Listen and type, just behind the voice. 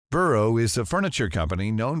Burrow is a furniture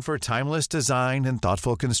company known for timeless design and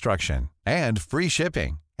thoughtful construction, and free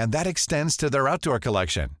shipping, and that extends to their outdoor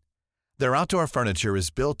collection. Their outdoor furniture is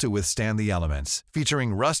built to withstand the elements,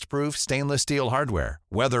 featuring rust-proof stainless steel hardware,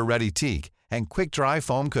 weather-ready teak, and quick-dry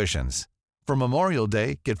foam cushions. For Memorial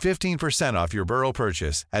Day, get 15% off your Burrow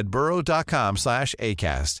purchase at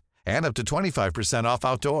burrow.com/ACAST and up to 25% off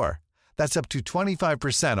outdoor. That's up to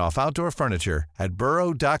 25% off outdoor furniture at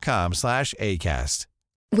burrow.com/ACAST.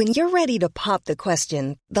 When you're ready to pop the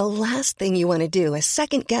question, the last thing you want to do is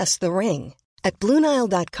second-guess the ring. At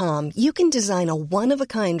BlueNile.com, you can design a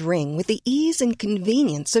one-of-a-kind ring with the ease and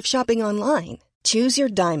convenience of shopping online. Choose your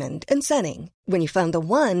diamond and setting. When you find the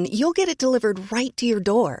one, you'll get it delivered right to your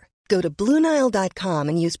door. Go to BlueNile.com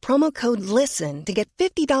and use promo code LISTEN to get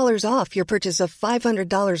 $50 off your purchase of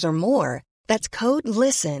 $500 or more. That's code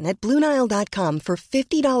LISTEN at BlueNile.com for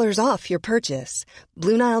 $50 off your purchase.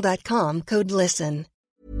 BlueNile.com, code LISTEN.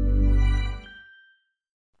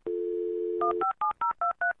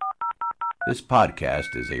 This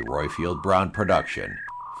podcast is a Royfield Brown production.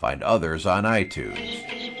 Find others on iTunes.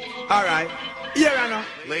 All right. Here I know.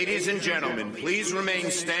 Ladies and gentlemen, please remain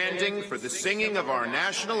standing for the singing of our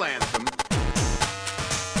national anthem.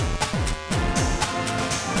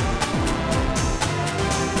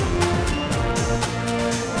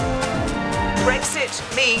 Brexit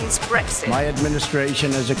means Brexit. My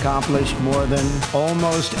administration has accomplished more than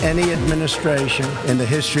almost any administration in the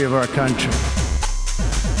history of our country.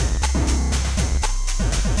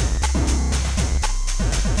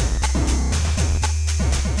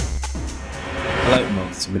 Hello and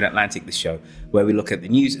welcome to Mid-Atlantic, the show where we look at the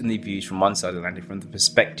news and the views from one side of the Atlantic from the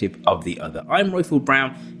perspective of the other. I'm Royfield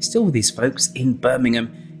Brown, still with these folks in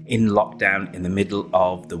Birmingham, in lockdown in the middle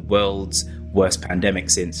of the world's worst pandemic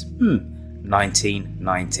since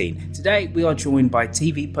 1919. Today we are joined by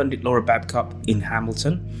TV pundit Laura Babcock in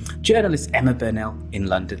Hamilton, journalist Emma Burnell in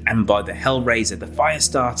London, and by the Hellraiser, the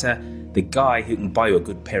Firestarter, the guy who can buy you a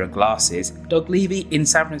good pair of glasses, Doug Levy in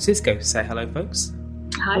San Francisco. Say hello, folks.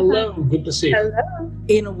 Hi. Hello, good to see you. Hello.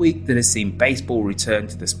 In a week that has seen baseball return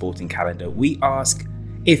to the sporting calendar, we ask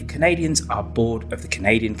if Canadians are bored of the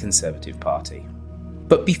Canadian Conservative Party.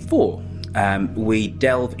 But before we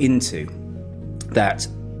delve into that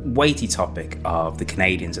weighty topic of the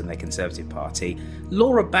Canadians and their Conservative Party,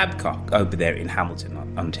 Laura Babcock over there in Hamilton,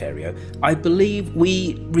 Ontario, I believe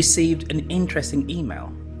we received an interesting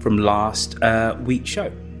email from last week's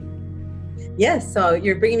show. Yes, so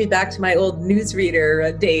you're bringing me back to my old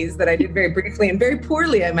newsreader days that I did very briefly and very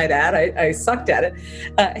poorly, I might add. I sucked at it.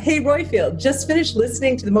 Hey, Royfield, just finished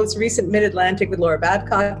listening to the most recent Mid-Atlantic with Laura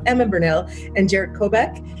Babcock, Emma Burnell, and Jarrett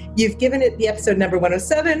Kobeck. You've given it the episode number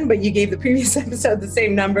 107, but you gave the previous episode the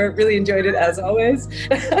same number. Really enjoyed it, as always.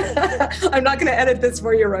 I'm not going to edit this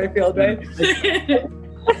for you, Royfield, right?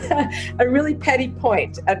 A really petty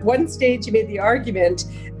point. At one stage, you made the argument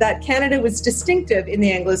that Canada was distinctive in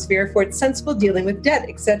the Anglosphere for its sensible dealing with debt,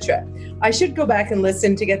 etc. I should go back and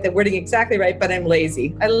listen to get the wording exactly right, but I'm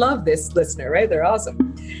lazy. I love this listener, right? They're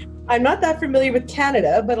awesome. I'm not that familiar with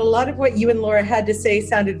Canada, but a lot of what you and Laura had to say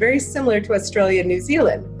sounded very similar to Australia and New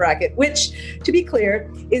Zealand, which, to be clear,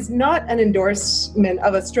 is not an endorsement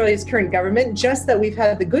of Australia's current government, just that we've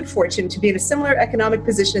had the good fortune to be in a similar economic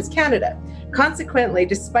position as Canada. Consequently,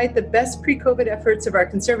 despite the best pre-COVID efforts of our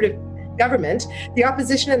Conservative government, the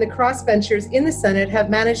opposition and the crossbenchers in the Senate have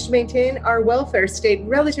managed to maintain our welfare state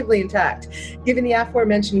relatively intact, giving the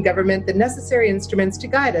aforementioned government the necessary instruments to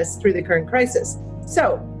guide us through the current crisis.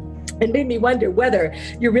 So, it made me wonder whether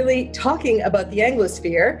you're really talking about the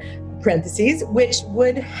Anglosphere, parentheses, which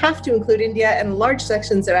would have to include India and large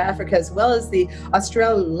sections of Africa as well as the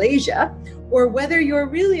Australasia, or whether you're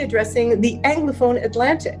really addressing the Anglophone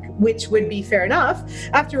Atlantic, which would be fair enough.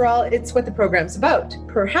 After all, it's what the program's about.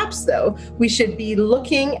 Perhaps, though, we should be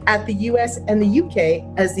looking at the US and the UK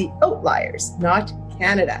as the outliers, not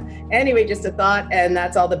Canada. Anyway, just a thought, and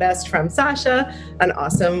that's all the best from Sasha, an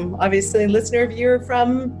awesome, obviously, listener viewer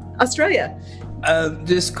from Australia.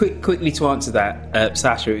 Just quickly to answer that,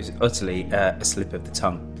 Sasha is utterly a slip of the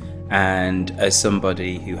tongue. And as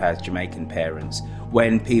somebody who has Jamaican parents,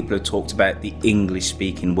 when people have talked about the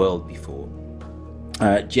English-speaking world before,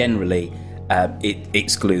 generally it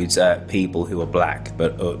excludes people who are black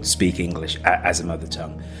but speak English as a mother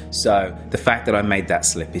tongue. So the fact that I made that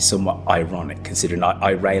slip is somewhat ironic, considering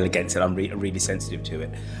I rail against it. I'm really sensitive to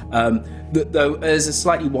it. Though, as a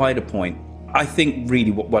slightly wider point, I think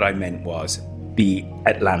really what I meant was the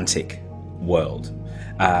Atlantic world,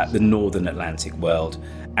 the Northern Atlantic world.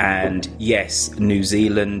 And yes, New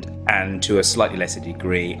Zealand and to a slightly lesser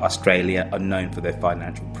degree Australia are known for their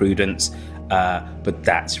financial prudence. but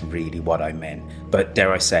that's really what I meant. But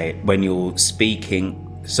dare I say it, when you're speaking,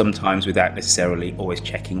 sometimes without necessarily always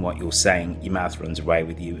checking what you're saying, your mouth runs away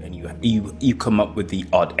with you, and you come up with the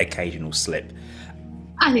odd occasional slip.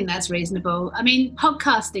 I think that's reasonable. I mean,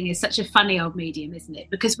 podcasting is such a funny old medium, isn't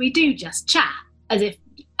it? Because we do just chat as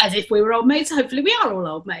if we were old mates. Hopefully we are all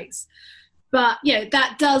old mates. But,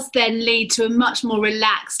 that does then lead to a much more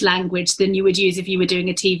relaxed language than you would use if you were doing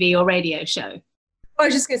a TV or radio show. I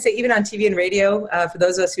was just going to say, even on TV and radio, for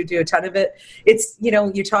those of us who do a ton of it, it's,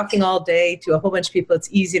 you're talking all day to a whole bunch of people. It's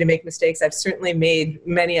easy to make mistakes. I've certainly made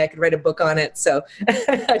many. I could write a book on it. So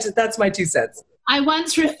that's my 2 cents. I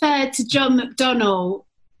once referred to John McDonnell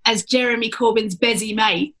as Jeremy Corbyn's busy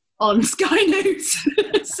mate on Sky News.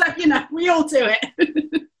 So, we all do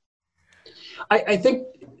it. I think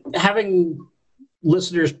having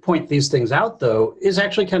listeners point these things out, though, is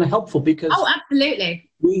actually kind of helpful because... Oh, absolutely.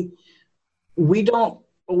 We don't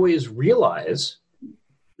always realize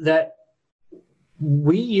that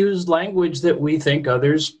we use language that we think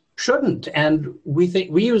others shouldn't. And we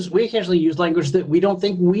occasionally use language that we don't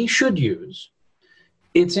think we should use.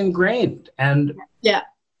 It's ingrained. And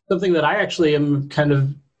something that I actually am kind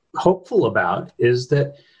of hopeful about is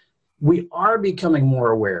that we are becoming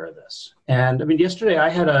more aware of this. And I mean, yesterday I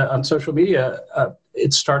had on social media,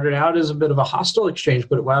 it started out as a bit of a hostile exchange,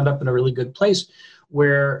 but it wound up in a really good place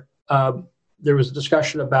where there was a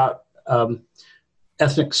discussion about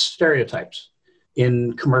ethnic stereotypes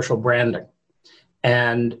in commercial branding.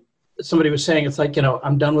 And somebody was saying, it's like,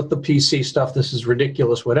 I'm done with the PC stuff. This is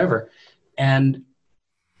ridiculous, whatever. And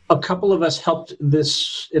a couple of us helped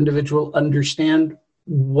this individual understand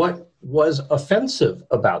what was offensive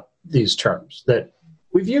about these terms that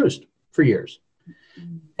we've used for years.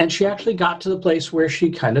 And she actually got to the place where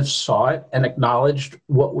she kind of saw it and acknowledged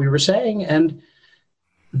what we were saying. And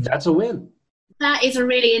that's a win. That is a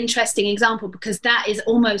really interesting example because that is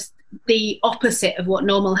almost the opposite of what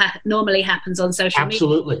normally happens on social media.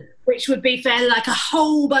 Absolutely. Which would be fairly like a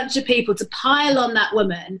whole bunch of people to pile on that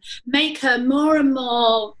woman, make her more and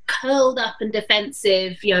more curled up and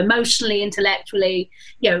defensive, emotionally, intellectually,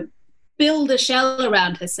 build a shell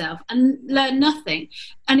around herself and learn nothing.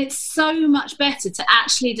 And it's so much better to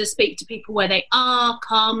actually just speak to people where they are,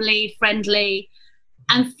 calmly, friendly,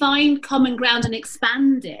 and find common ground and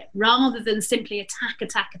expand it rather than simply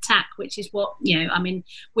attack, which is what,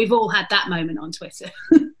 we've all had that moment on Twitter.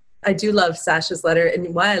 I do love Sasha's letter.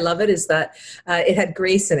 And why I love it is that it had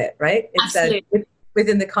grace in it, right? It Absolutely. said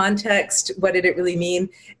within the context, what did it really mean?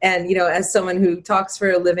 And, as someone who talks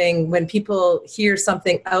for a living, when people hear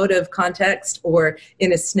something out of context or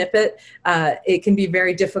in a snippet, it can be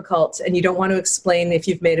very difficult. And you don't want to explain if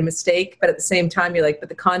you've made a mistake, but at the same time, you're like, but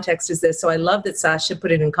the context is this. So I love that Sasha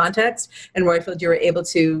put it in context, and Roifield, you were able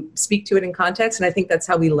to speak to it in context. And I think that's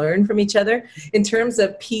how we learn from each other. In terms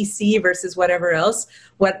of PC versus whatever else,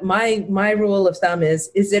 what my rule of thumb is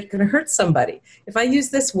it going to hurt somebody? If I use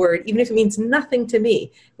this word, even if it means nothing to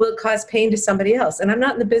me, will it cause pain to somebody else? And I'm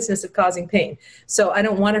not in the business of causing pain. So I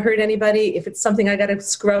don't want to hurt anybody. If it's something I got to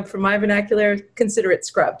scrub from my vernacular, consider it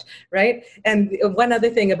scrubbed, right? And one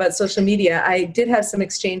other thing about social media, I did have some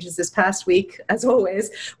exchanges this past week, as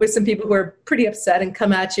always, with some people who are pretty upset and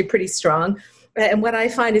come at you pretty strong. And what I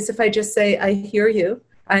find is if I just say, I hear you,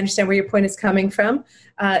 I understand where your point is coming from,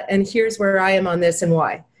 and here's where I am on this and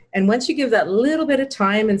why. And once you give that little bit of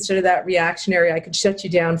time instead of that reactionary, I could shut you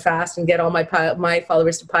down fast and get all my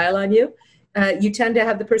followers to pile on you, you tend to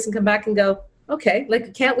have the person come back and go, okay,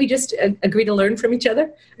 like, can't we just agree to learn from each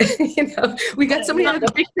other? We got so many other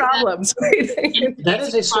big problems. That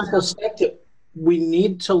is a simple step that we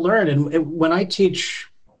need to learn. And when I teach,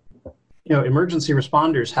 emergency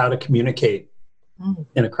responders how to communicate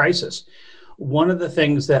in a crisis, one of the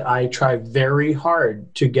things that I try very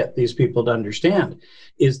hard to get these people to understand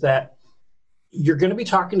is that you're going to be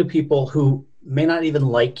talking to people who may not even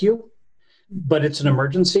like you, but it's an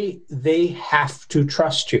emergency. They have to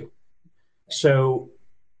trust you. So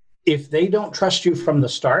if they don't trust you from the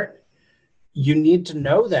start, you need to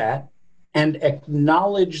know that and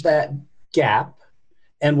acknowledge that gap.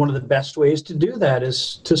 And one of the best ways to do that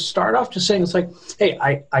is to start off just saying, it's like, hey,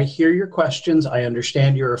 I hear your questions. I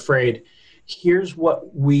understand you're afraid. Here's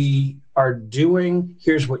what we are doing.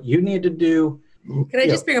 Here's what you need to do. Can I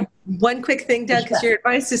just bring One quick thing, Doug, because your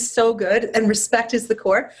advice is so good, and respect is the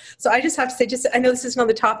core. So I just have to say, I know this isn't on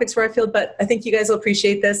the topics where I feel, but I think you guys will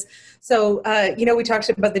appreciate this. So, we talked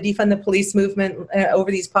about the defund the police movement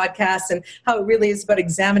over these podcasts, and how it really is about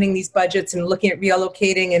examining these budgets and looking at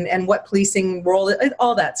reallocating and what policing role,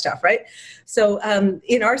 all that stuff, right? So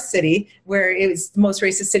in our city, where it was the most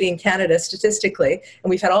racist city in Canada statistically,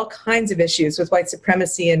 and we've had all kinds of issues with white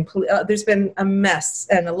supremacy, and there's been a mess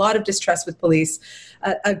and a lot of distrust with police.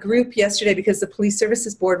 A group yesterday, because the Police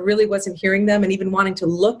Services Board really wasn't hearing them and even wanting to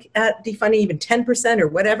look at defunding even 10% or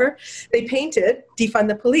whatever, they painted defund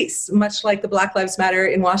the police, much like the Black Lives Matter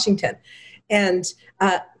in Washington. And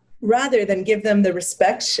rather than give them the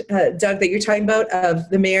respect, Doug, that you're talking about, of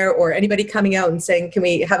the mayor or anybody coming out and saying, can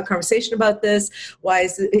we have a conversation about this? Why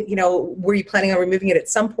is it, were you planning on removing it at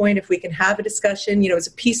some point? If we can have a discussion, it's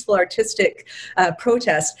a peaceful, artistic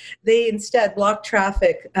protest. They instead blocked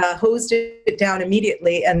traffic, hosed it down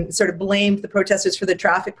immediately, and sort of blamed the protesters for the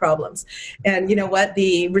traffic problems. And you know what?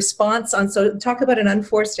 The response talk about an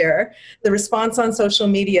unforced error. The response on social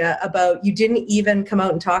media about you didn't even come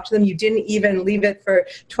out and talk to them. You didn't even leave it for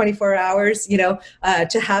 24 hours,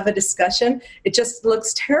 to have a discussion. It just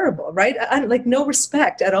looks terrible, right? Like no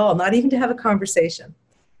respect at all, not even to have a conversation.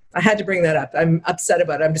 I had to bring that up. I'm upset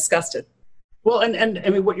about it. I'm disgusted. Well, and I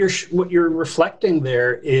mean, what you're reflecting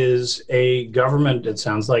there is a government, it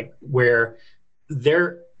sounds like, where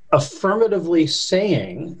they're affirmatively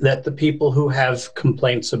saying that the people who have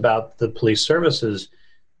complaints about the police services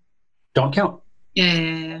don't count.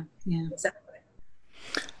 Yeah. Exactly.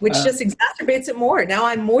 Which just exacerbates it more. Now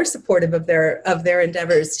I'm more supportive of their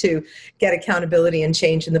endeavors to get accountability and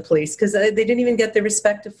change in the police, because they didn't even get the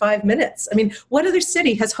respect of 5 minutes. I mean, what other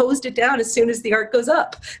city has hosed it down as soon as the art goes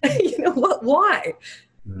up? What? Why?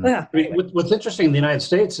 Yeah. I mean, what's interesting in the United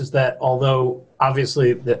States is that although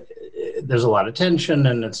obviously there's a lot of tension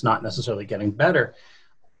and it's not necessarily getting better.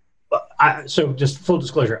 So just full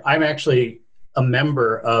disclosure, I'm actually a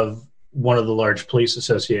member of one of the large police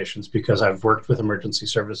associations because I've worked with emergency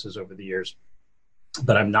services over the years,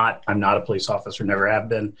 but I'm not a police officer, never have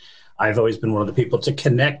been. I've always been one of the people to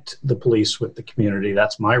connect the police with the community.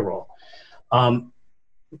 That's my role.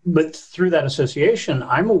 But through that association,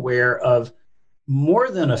 I'm aware of more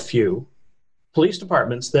than a few police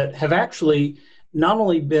departments that have actually not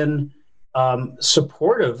only been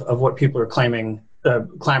supportive of what people are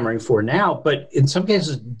clamoring for now, but in some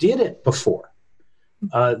cases did it before.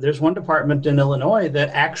 There's one department in Illinois that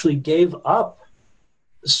actually gave up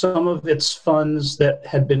some of its funds that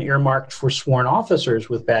had been earmarked for sworn officers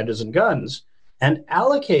with badges and guns and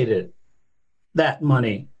allocated that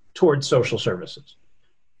money towards social services.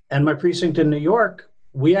 And my precinct in New York,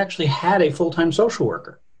 we actually had a full-time social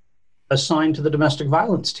worker assigned to the domestic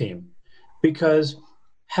violence team, because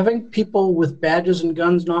having people with badges and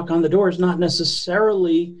guns knock on the door is not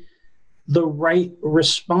necessarily the right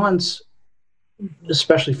response,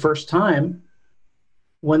 especially first time,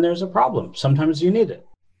 when there's a problem. Sometimes you need it.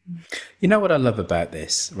 You know what I love about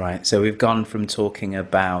this, right? So we've gone from talking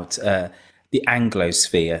about the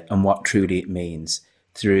Anglosphere and what truly it means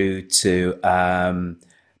through to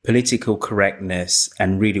political correctness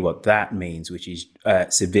and really what that means, which is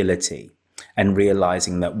civility, and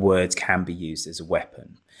realizing that words can be used as a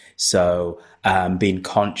weapon. So being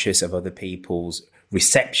conscious of other people's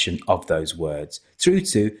reception of those words, through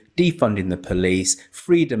to defunding the police,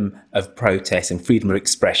 freedom of protest and freedom of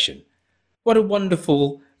expression. What a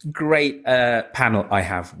wonderful, great panel I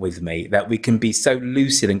have with me, that we can be so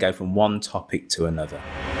lucid and go from one topic to another.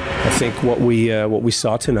 I think what we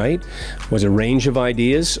saw tonight was a range of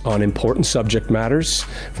ideas on important subject matters,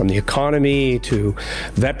 from the economy to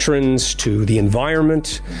veterans to the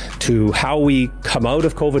environment to how we come out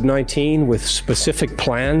of COVID-19 with specific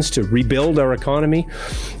plans to rebuild our economy,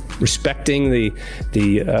 respecting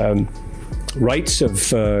the rights of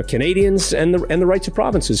Canadians and the rights of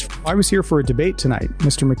provinces. I was here for a debate tonight.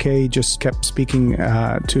 Mr. McKay just kept speaking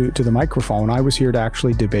to the microphone. I was here to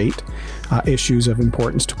actually debate issues of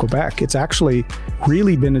importance to Quebec. It's actually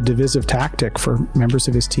really been a divisive tactic for members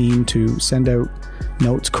of his team to send out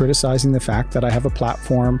notes criticizing the fact that I have a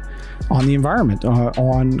platform on the environment,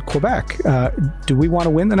 on Quebec. Do we want to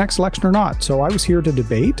win the next election or not? So I was here to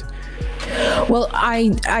debate. Well,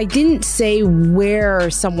 I didn't say where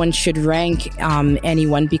someone should rank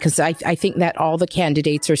anyone, because I think that all the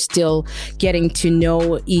candidates are still getting to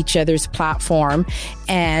know each other's platform.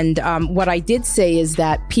 And what I did say is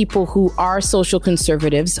that people who are social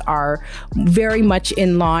conservatives are very much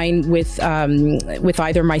in line with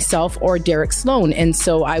either myself or Derek Sloan. And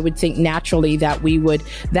so I would think naturally that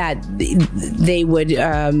they would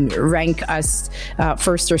rank us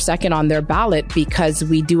first or second on their ballot, because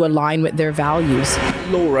we do align with their values.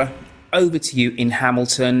 Laura, over to you in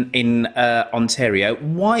Hamilton, in Ontario.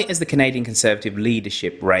 Why has the Canadian Conservative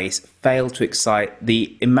leadership race failed to excite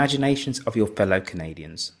the imaginations of your fellow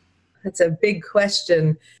Canadians? That's a big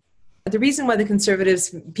question. The reason why the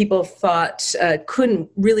Conservatives, people thought, couldn't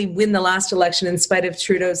really win the last election in spite of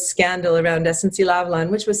Trudeau's scandal around SNC-Lavalin,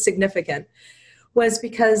 which was significant, was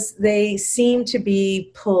because they seemed to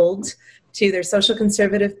be pulled to their social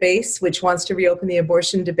conservative base, which wants to reopen the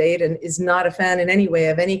abortion debate and is not a fan in any way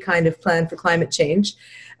of any kind of plan for climate change.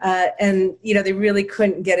 And, they really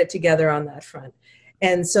couldn't get it together on that front.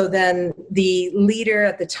 And so then the leader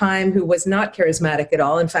at the time, who was not charismatic at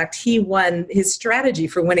all, in fact, his strategy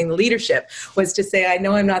for winning the leadership was to say, I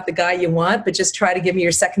know I'm not the guy you want, but just try to give me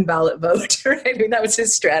your second ballot vote, right? I mean, that was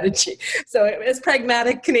his strategy. So as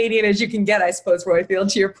pragmatic Canadian as you can get, I suppose,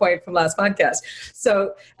 Royfield, to your point from last podcast.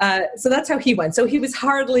 So that's how he went. So he was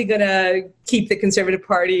hardly going to keep the Conservative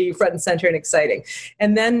Party front and center and exciting.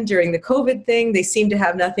 And then during the COVID thing, they seemed to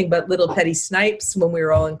have nothing but little petty snipes when we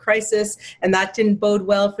were all in crisis, and that didn't bode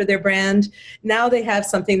well for their brand. Now they have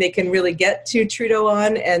something they can really get to Trudeau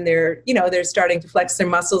on, and they're starting to flex their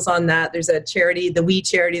muscles on that. There's a charity, the We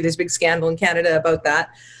Charity, there's a big scandal in Canada about that.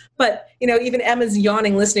 But, even Emma's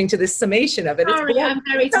yawning listening to this summation of it. Sorry, I'm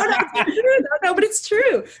very tired. No, but it's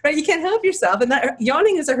true, right? You can't help yourself. And that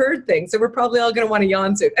yawning is a herd thing. So we're probably all going to want to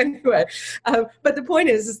yawn soon. Anyway, but the point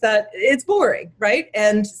is that it's boring, right?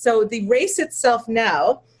 And so the race itself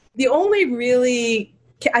now,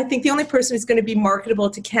 I think the only person who's going to be marketable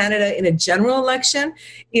to Canada in a general election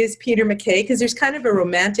is Peter MacKay, because there's kind of a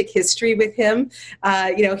romantic history with him.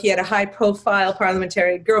 He had a high-profile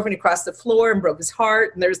parliamentary girlfriend who crossed the floor and broke his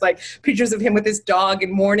heart, and there's pictures of him with his dog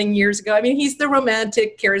in mourning years ago. I mean, he's the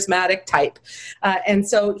romantic, charismatic type. And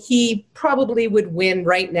so he probably would win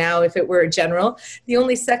right now if it were a general. The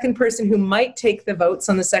only second person who might take the votes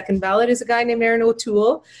on the second ballot is a guy named Erin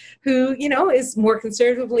O'Toole, who, is more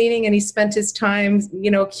conservative-leaning, and he spent his time,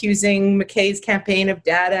 accusing McKay's campaign of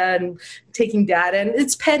data and taking data. And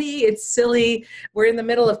it's petty, it's silly. We're in the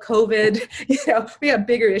middle of COVID. We have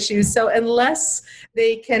bigger issues. So unless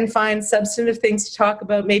they can find substantive things to talk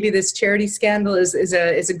about, maybe this charity scandal is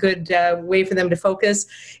a good way for them to focus.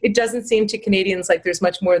 It doesn't seem to Canadians like there's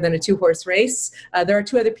much more than a two-horse race. There are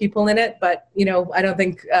two other people in it, but, I don't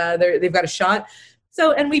think they've got a shot.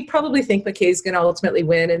 So, and we probably think McKay's going to ultimately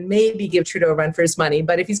win and maybe give Trudeau a run for his money.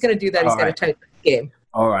 But if he's going to do that, he's got to tighten the game.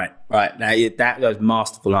 All right. Now, that was a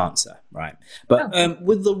masterful answer, right? But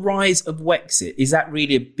with the rise of Wexit, is that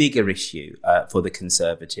really a bigger issue for the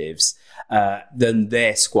Conservatives than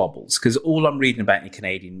their squabbles? Because all I'm reading about in the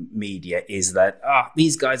Canadian media is that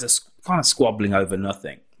these guys are kind of squabbling over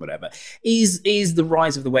nothing, whatever. Is the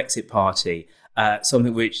rise of the Wexit Party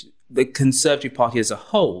something which the Conservative Party as a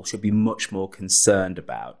whole should be much more concerned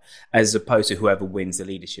about, as opposed to whoever wins the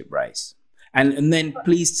leadership race? And then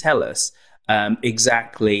please tell us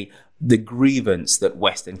exactly the grievance that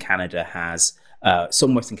Western Canada has,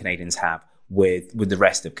 some Western Canadians have, with the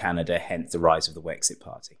rest of Canada, hence the rise of the Wexit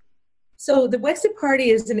Party. So the Wexit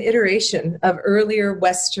Party is an iteration of earlier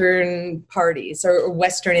Western parties or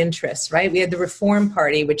Western interests, right? We had the Reform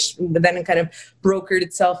Party, which then kind of brokered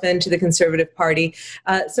itself into the Conservative Party.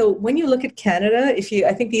 So when you look at Canada,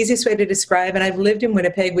 I think the easiest way to describe, and I've lived in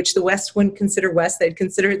Winnipeg, which the West wouldn't consider West, they'd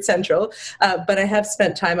consider it Central, but I have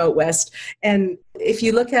spent time out West. And if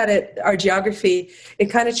you look at it, our geography,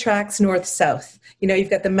 it kind of tracks north-south.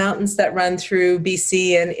 You've got the mountains that run through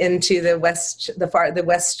BC and into the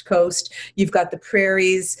west coast. You've got the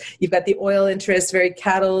prairies. You've got the oil interests, very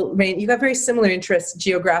cattle range. You've got very similar interests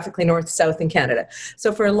geographically north-south in Canada.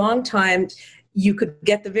 So for a long time, you could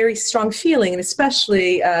get the very strong feeling, and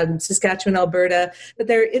especially Saskatchewan, Alberta, that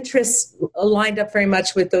their interests lined up very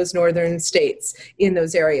much with those northern states in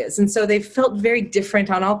those areas. And so they felt very different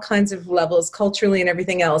on all kinds of levels, culturally and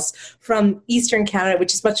everything else, from Eastern Canada,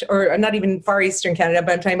 which is or not even far Eastern Canada,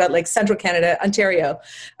 but I'm talking about Central Canada, Ontario,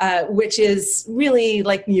 which is really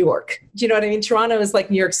like New York. Do you know what I mean? Toronto is like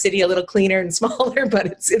New York City, a little cleaner and smaller, but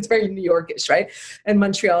it's very New Yorkish, right? And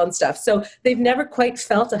Montreal and stuff. So they've never quite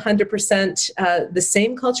felt 100% the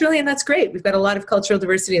same culturally, and that's great. We've got a lot of cultural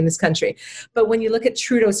diversity in this country. But when you look at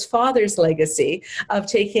Trudeau's father's legacy of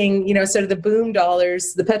taking, sort of the boom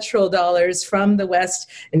dollars, the petrol dollars from the West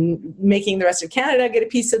and making the rest of Canada get a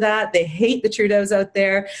piece of that, they hate the Trudeaus out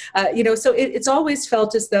there. So it's always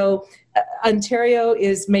felt as though Ontario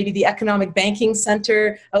is maybe the economic banking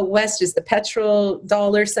center. Out west is the petrol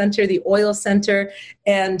dollar center, the oil center.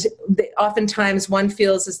 And oftentimes one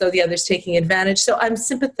feels as though the other's taking advantage. So I'm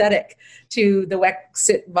sympathetic to the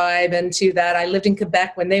Wexit vibe and to that. I lived in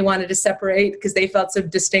Quebec when they wanted to separate because they felt so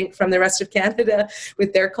distinct from the rest of Canada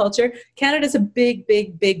with their culture. Canada's a big,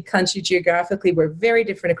 big, big country geographically. We're very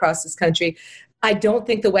different across this country. I don't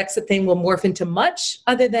think the Wexit thing will morph into much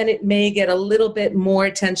other than it may get a little bit more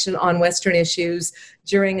attention on Western issues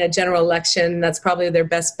during a general election. That's probably their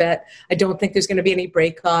best bet. I don't think there's going to be any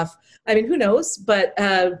break-off. I mean, who knows? But,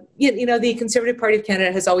 the Conservative Party of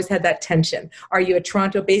Canada has always had that tension. Are you a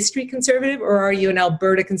Toronto Bay Street Conservative or are you an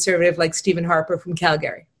Alberta Conservative like Stephen Harper from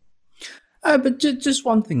Calgary? But just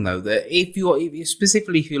one thing, though, that if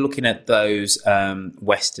you're looking at those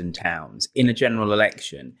Western towns in a general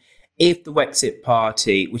election, if the Wexit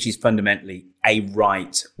Party, which is fundamentally a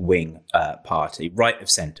right-wing party, right of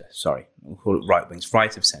centre, we'll call it right-wings,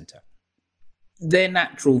 right of centre, their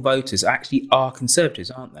natural voters actually are Conservatives,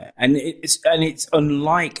 aren't they? And it's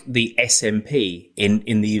unlike the SNP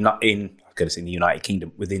in the United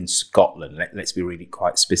Kingdom, within Scotland. Let's be really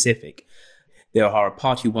quite specific. There are a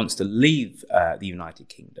party who wants to leave the United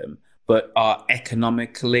Kingdom, but are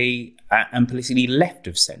economically and politically left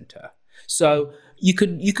of centre. So you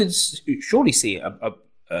could surely see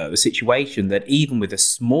a situation that even with a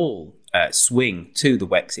small swing to the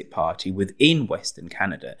Wexit Party within Western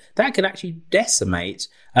Canada, that could actually decimate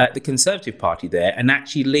the Conservative Party there and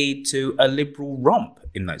actually lead to a Liberal romp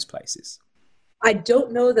in those places. I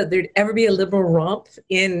don't know that there'd ever be a Liberal romp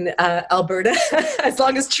in Alberta as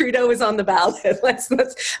long as Trudeau is on the ballot.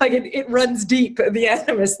 It runs deep, the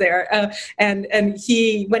animus there. And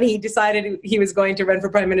he, when he decided he was going to run for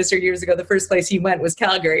Prime Minister years ago, the first place he went was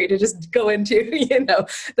Calgary to just go into,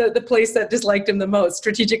 the place that disliked him the most.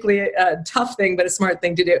 Strategically a tough thing, but a smart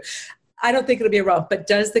thing to do. I don't think it'll be a romp, but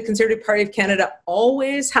does the Conservative Party of Canada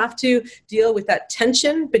always have to deal with that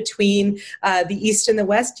tension between the East and the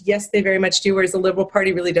West? Yes, they very much do, whereas the Liberal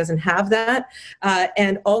Party really doesn't have that.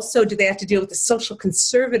 And also, do they have to deal with the social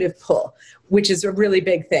conservative pull, which is a really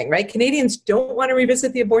big thing, right? Canadians don't want to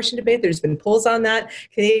revisit the abortion debate. There's been polls on that.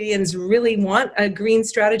 Canadians really want a green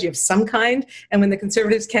strategy of some kind. And when the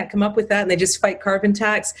Conservatives can't come up with that and they just fight carbon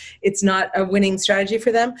tax, it's not a winning strategy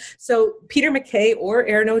for them. So Peter MacKay or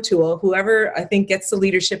Erin O'Toole, whoever I think gets the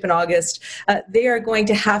leadership in August, they are going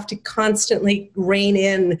to have to constantly rein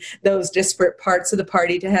in those disparate parts of the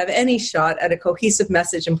party to have any shot at a cohesive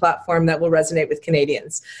message and platform that will resonate with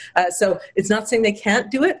Canadians. So it's not saying they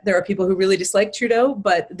can't do it. There are people who really dislike Trudeau,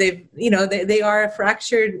 but they are a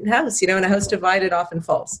fractured house, and a house divided often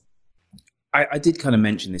falls. I did kind of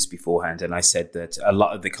mention this beforehand, and I said that a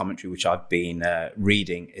lot of the commentary which I've been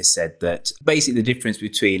reading has said that basically the difference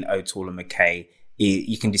between O'Toole and MacKay,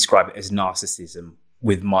 you can describe it as narcissism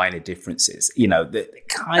with minor differences. There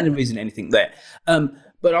kind of isn't anything there.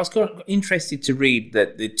 But I was kind of interested to read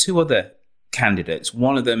that the two other candidates,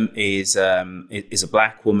 one of them is a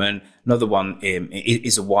black woman, another one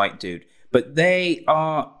is a white dude. But they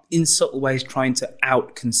are, in subtle ways, trying to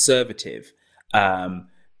out-conservative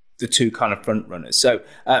the two kind of front runners. So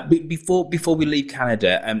before we leave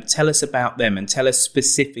Canada, tell us about them and tell us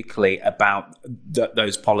specifically about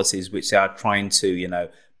those policies which they are trying to,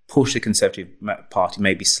 push the Conservative Party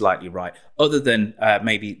maybe slightly right, other than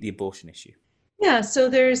maybe the abortion issue. Yeah, so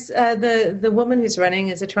there's the woman who's running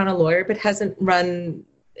is a Toronto lawyer, but hasn't run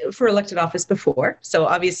for elected office before. So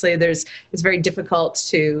obviously it's very difficult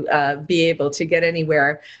to be able to get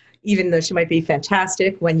anywhere, even though she might be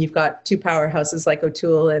fantastic when you've got two powerhouses like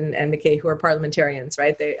O'Toole and MacKay who are parliamentarians,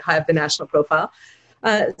 right? They have the national profile.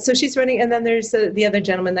 So she's running. And then there's the other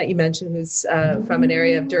gentleman that you mentioned who's from an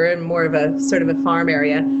area of Durham, more of a sort of a farm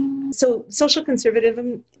area. So social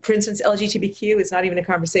conservatism, for instance, LGBTQ is not even a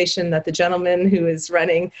conversation that the gentleman who is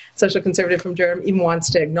running social conservative from Durham even wants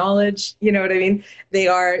to acknowledge. You know what I mean?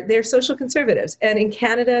 They're social conservatives. And in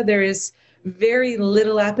Canada, there is very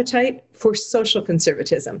little appetite for social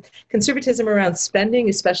conservatism. Conservatism around spending,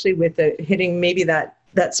 especially with hitting maybe that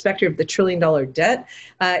specter of the $1 trillion debt,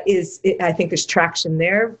 I think there's traction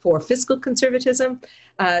there for fiscal conservatism.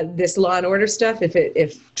 This law and order stuff,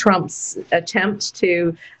 if Trump's attempt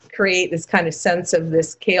to create this kind of sense of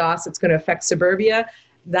this chaos that's going to affect suburbia,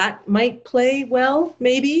 that might play well,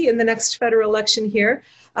 maybe, in the next federal election here.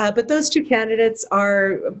 But those two candidates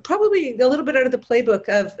are probably a little bit out of the playbook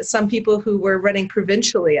of some people who were running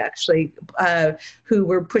provincially, actually, who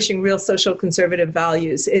were pushing real social conservative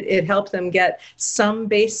values. It helped them get some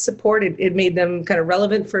base support. It made them kind of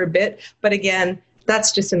relevant for a bit. But again,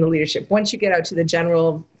 that's just in the leadership. Once you get out to the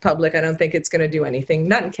general public, I don't think it's going to do anything.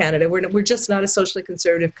 Not in Canada. We're just not a socially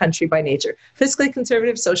conservative country by nature. Fiscally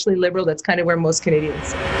conservative, socially liberal, that's kind of where most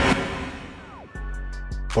Canadians are.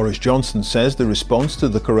 Boris Johnson says the response to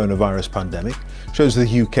the coronavirus pandemic shows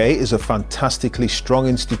the UK is a fantastically strong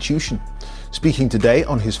institution. Speaking today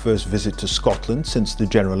on his first visit to Scotland since the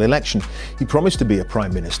general election, he promised to be a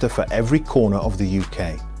Prime Minister for every corner of the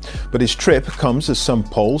UK. But his trip comes as some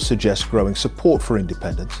polls suggest growing support for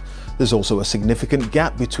independence. There's also a significant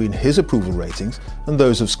gap between his approval ratings and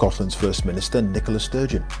those of Scotland's First Minister, Nicola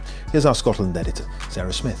Sturgeon. Here's our Scotland editor,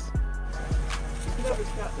 Sarah Smith.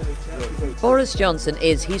 Boris Johnson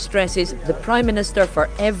is, he stresses, the Prime Minister for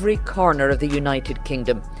every corner of the United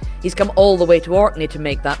Kingdom. He's come all the way to Orkney to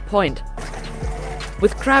make that point.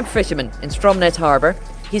 With crab fishermen in Stromness Harbour,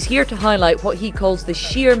 he's here to highlight what he calls the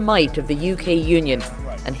sheer might of the UK Union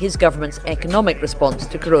and his government's economic response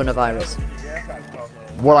to coronavirus.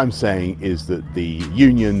 What I'm saying is that the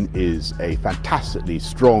Union is a fantastically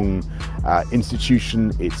strong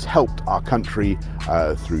institution. It's helped our country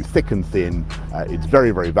through thick and thin. It's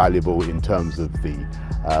very, very valuable in terms of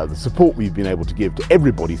the support we've been able to give to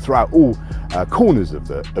everybody throughout all corners of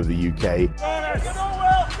the UK.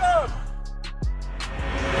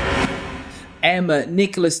 Emma,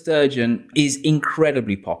 Nicola Sturgeon is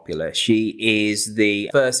incredibly popular. She is the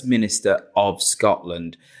First Minister of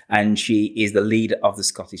Scotland and she is the leader of the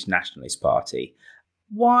Scottish Nationalist Party.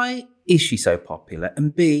 Why is she so popular?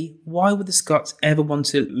 And B, why would the Scots ever want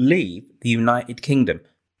to leave the United Kingdom?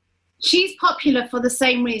 She's popular for the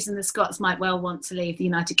same reason the Scots might well want to leave the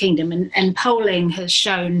United Kingdom. And polling has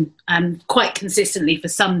shown quite consistently for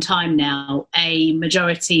some time now a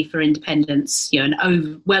majority for independence,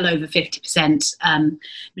 well over 50%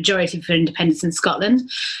 majority for independence in Scotland.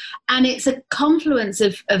 And it's a confluence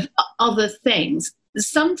of other things.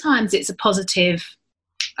 Sometimes it's a positive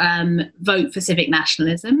vote for civic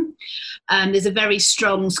nationalism. There's a very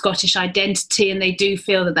strong Scottish identity, and they do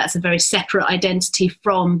feel that that's a very separate identity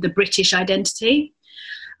from the British identity.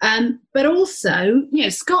 But also,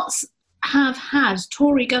 Scots have had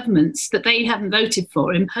Tory governments that they haven't voted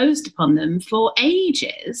for imposed upon them for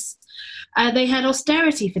ages. They had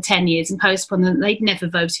austerity for 10 years imposed upon them that they'd never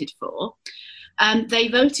voted for. They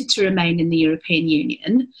voted to remain in the European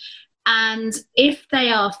Union. And if they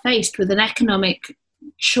are faced with an economic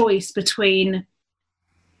choice between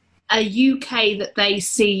a UK that they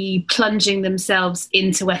see plunging themselves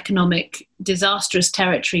into economic disastrous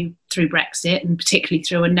territory through Brexit, and particularly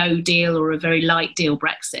through a no deal or a very light deal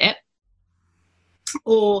Brexit,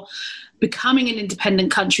 or becoming an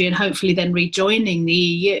independent country and hopefully then rejoining the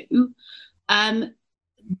EU,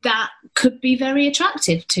 that could be very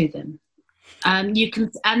attractive to them. And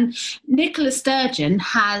Nicola Sturgeon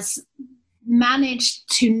has managed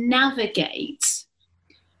to navigate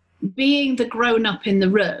being the grown-up in the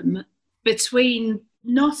room between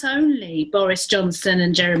not only Boris Johnson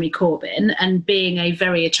and Jeremy Corbyn and being a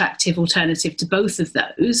very attractive alternative to both of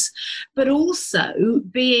those, but also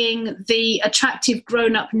being the attractive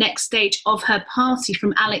grown-up next stage of her party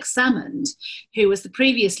from Alex Salmond, who was the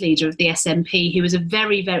previous leader of the SNP, who was a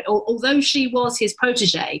very, very, although she was his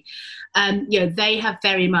protege, they have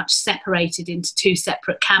very much separated into two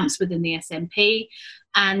separate camps within the SNP.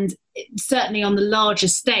 And certainly on the larger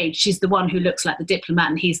stage, she's the one who looks like the diplomat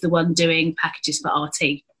and he's the one doing packages for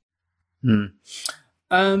RT.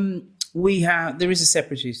 There is a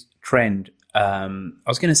separatist trend, I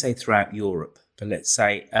was going to say throughout Europe, but let's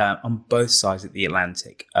say on both sides of the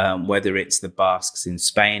Atlantic, whether it's the Basques in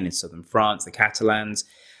Spain, in southern France, the Catalans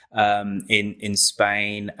in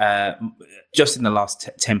Spain. Just in the last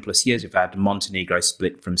 10 plus years, we've had Montenegro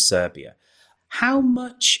split from Serbia. How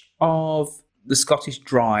much of the Scottish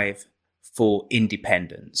drive for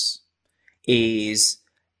independence is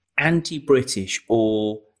anti-British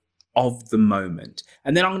or of the moment?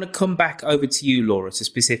 And then I'm going to come back over to you, Laura, to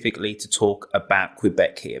specifically to talk about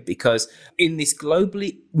Quebec here, because in this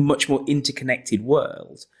globally much more interconnected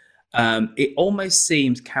world, it almost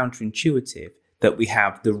seems counterintuitive that we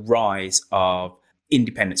have the rise of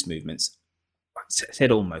independence movements. I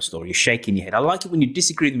said almost, Laura, you're shaking your head. I like it when you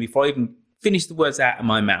disagree with me before I even finish the words out of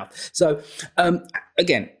my mouth. So,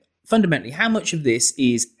 again, fundamentally, how much of this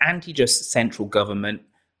is anti-just central government,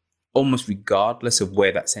 almost regardless of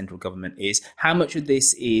where that central government is? How much of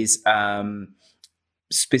this is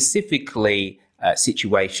specifically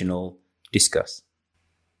situational, discuss?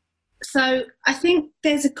 So I think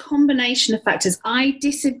there's a combination of factors. I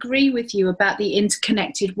disagree with you about the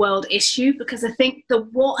interconnected world issue, because I think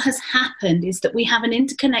that what has happened is that we have an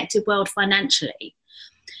interconnected world financially,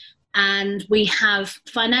 and we have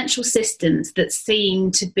financial systems that seem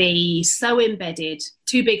to be so embedded,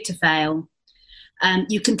 too big to fail.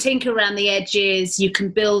 You can tinker around the edges, you can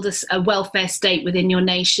build a welfare state within your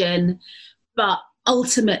nation, but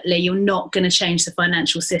ultimately you're not going to change the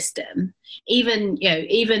financial system.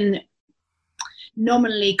 Even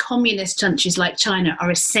nominally communist countries like China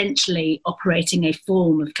are essentially operating a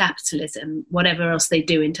form of capitalism, whatever else they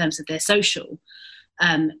do in terms of their social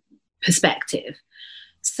perspective.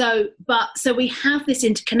 So we have this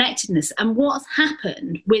interconnectedness, and what's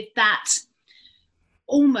happened with that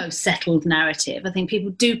almost settled narrative, I think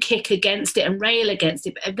people do kick against it and rail against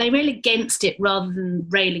it, but they rail against it rather than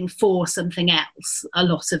railing for something else a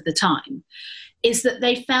lot of the time, is that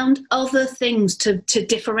they found other things to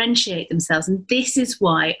differentiate themselves. And this is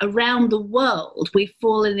why around the world we've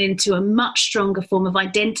fallen into a much stronger form of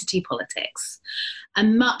identity politics,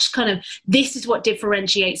 and much kind of, this is what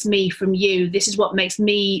differentiates me from you, this is what makes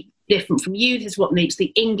me different from you, this is what makes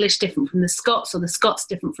the English different from the Scots, or the Scots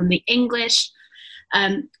different from the English.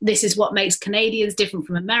 This is what makes Canadians different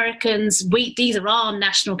from Americans. These are our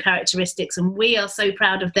national characteristics, and we are so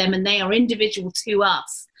proud of them, and they are individual to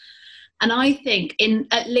us. And I think,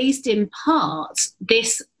 at least in part,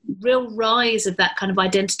 this real rise of that kind of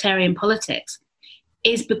identitarian politics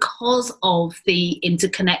is because of the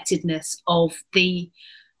interconnectedness of the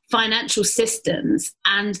financial systems,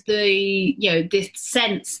 and this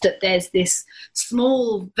sense that there's this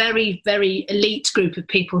small, very, very elite group of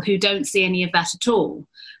people who don't see any of that at all.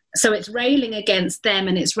 So it's railing against them,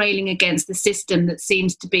 and it's railing against the system that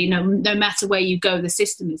seems to be, no matter where you go, the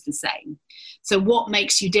system is the same. So what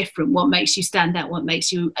makes you different? What makes you stand out? What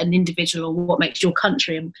makes you an individual? What makes your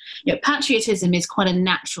country? And patriotism is quite a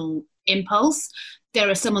natural impulse. There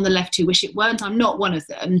are some on the left who wish it weren't. I'm not one of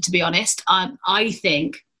them, to be honest. I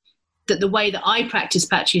think that the way that I practice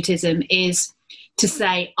patriotism is to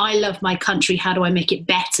say, I love my country, how do I make it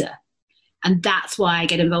better? And that's why I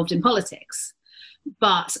get involved in politics.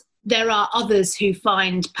 But there are others who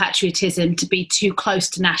find patriotism to be too close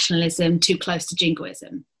to nationalism, too close to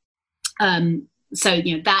jingoism. So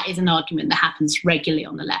that is an argument that happens regularly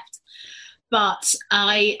on the left. But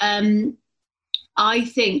I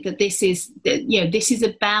think that this is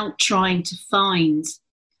about trying to find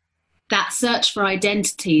that search for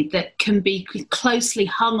identity that can be closely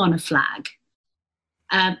hung on a flag.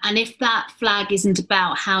 And if that flag isn't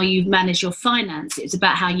about how you manage your finance, it's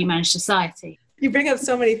about how you manage society. You bring up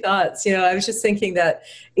so many thoughts. I was just thinking that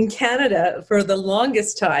in Canada, for the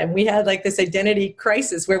longest time, we had like this identity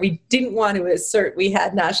crisis where we didn't want to assert we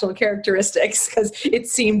had national characteristics because it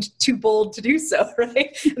seemed too bold to do so,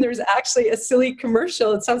 right? And there was actually a silly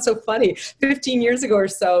commercial. It sounds so funny. 15 years ago or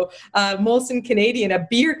so, Molson Canadian, a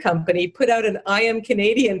beer company, put out an I am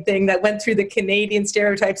Canadian thing that went through the Canadian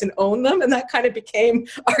stereotypes and owned them. And that kind of became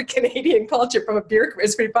our Canadian culture from a beer commercial.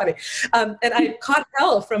 It's pretty funny. And I caught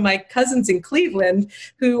hell from my cousins in Cleveland,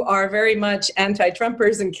 who are very much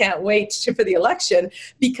anti-Trumpers and can't wait for the election,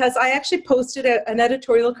 because I actually posted an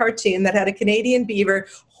editorial cartoon that had a Canadian beaver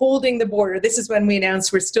holding the border. This is when we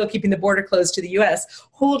announced we're still keeping the border closed to the US,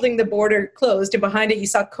 holding the border closed, and behind it you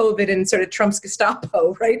saw COVID and sort of Trump's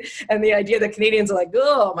Gestapo, right? And the idea that Canadians are like,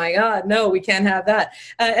 oh my God, no, we can't have that.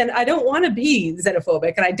 And I don't want to be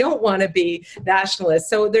xenophobic, and I don't want to be nationalist.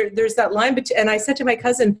 So there's that line between, and I said to my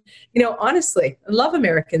cousin, honestly, I love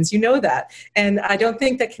Americans, you know that. And I don't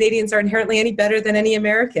think that Canadians are inherently any better than any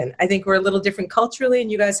American. I think we're a little different culturally,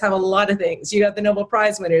 and you guys have a lot of things. You have the Nobel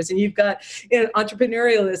Prize winners, and you've got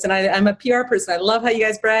entrepreneurialism, and I'm a PR person. I love how you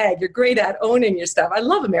guys brag. You're great at owning your stuff. I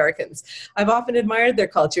love Americans. I've often admired their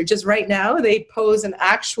culture. Just right now, they pose an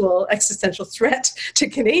actual existential threat to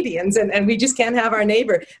Canadians, and we just can't have our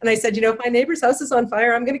neighbor. And I said, if my neighbor's house is on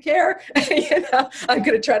fire, I'm going to care. I'm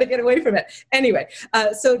going to try to get away from it. Anyway,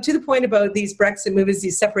 so to the point about these Brexit movements,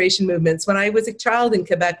 these separation movements, when I was a child in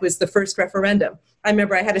Quebec was the first referendum. I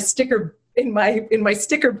remember I had a sticker in my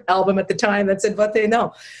sticker album at the time that said "Votez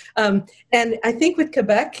non." And I think with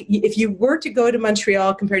Quebec, if you were to go to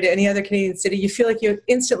Montreal compared to any other Canadian city, you feel like you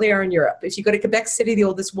instantly are in Europe. If you go to Quebec City, the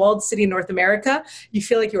oldest walled city in North America, you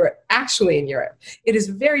feel like you are actually in Europe. It is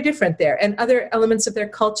very different there. And other elements of their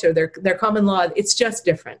culture, their common law, it's just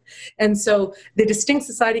different. And so the Distinct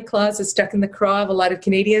Society Clause is stuck in the craw of a lot of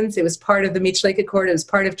Canadians. It was part of the Meech Lake Accord. It was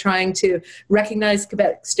part of trying to recognize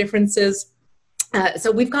Quebec's differences.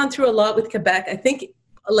 So we've gone through a lot with Quebec. I think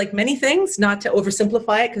like many things, not to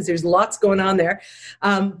oversimplify it because there's lots going on there.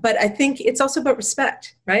 But I think it's also about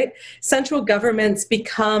respect, right? Central governments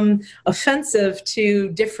become offensive to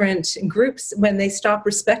different groups when they stop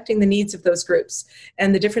respecting the needs of those groups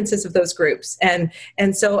and the differences of those groups. And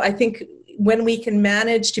so I think when we can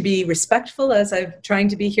manage to be respectful, as I'm trying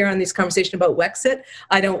to be here on this conversation about Wexit,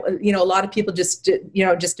 I don't, a lot of people just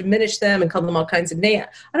diminish them and call them all kinds of names.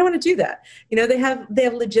 I don't want to do that. They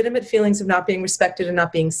have legitimate feelings of not being respected and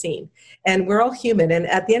not being seen. And we're all human. And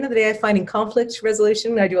at the end of the day, I find in conflict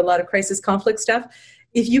resolution, I do a lot of crisis conflict stuff.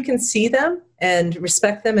 If you can see them and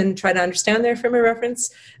respect them and try to understand their frame of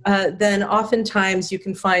reference, then oftentimes you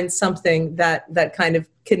can find something that kind of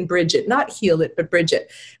can bridge it, not heal it, but bridge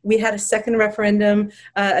it. We had a second referendum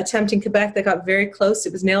attempt in Quebec that got very close.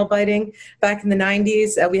 It was nail biting back in the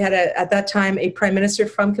 90s. We had at that time a prime minister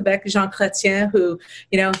from Quebec, Jean Chrétien, who,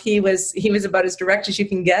 he was about as direct as you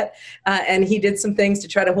can get. And he did some things to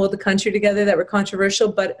try to hold the country together that were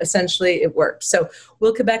controversial, but essentially it worked. So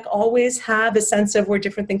will Quebec always have a sense of we're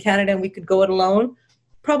different than Canada and we could go it alone?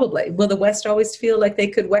 Probably. Will the West always feel like they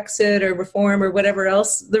could Wexit or reform or whatever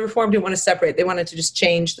else? The reform didn't want to separate. They wanted to just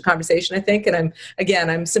change the conversation, I think. And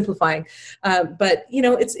I'm simplifying. But,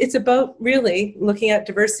 it's about really looking at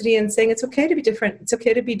diversity and saying it's okay to be different. It's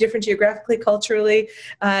okay to be different geographically, culturally,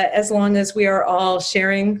 as long as we are all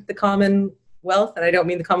sharing the common wealth. And I don't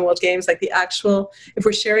mean the Commonwealth Games, like the actual, if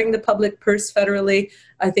we're sharing the public purse federally,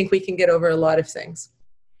 I think we can get over a lot of things.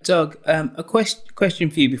 Doug, a question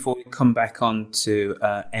for you before we come back on to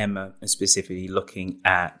Emma, specifically looking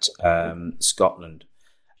at Scotland.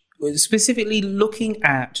 Specifically looking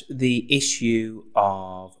at the issue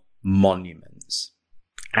of monuments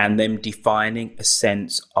and them defining a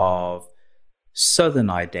sense of Southern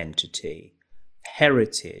identity,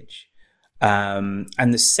 heritage, and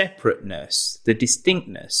the separateness, the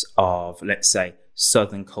distinctness of, let's say,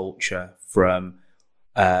 Southern culture from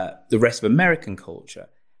the rest of American culture.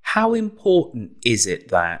 How important is it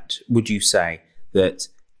that, would you say, that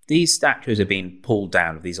these statues are being pulled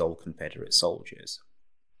down of these old Confederate soldiers?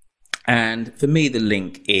 And for me, the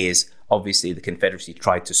link is obviously the Confederacy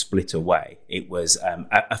tried to split away. It was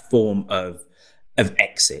a form of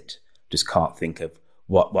exit. Just can't think of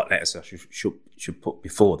what letters I should put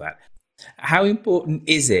before that. How important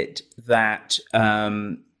is it that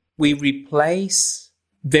we replace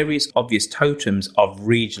various obvious totems of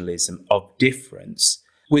regionalism, of difference,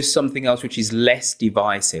 with something else which is less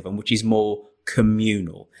divisive and which is more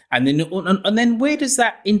communal? And then where does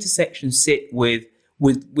that intersection sit with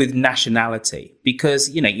nationality? Because,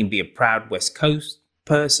 you can be a proud West Coast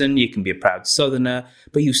person, you can be a proud Southerner,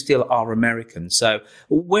 but you still are American. So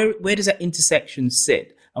where does that intersection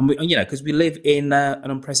sit? And because we live in an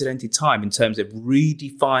unprecedented time in terms of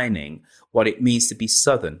redefining what it means to be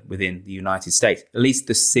Southern within the United States, at least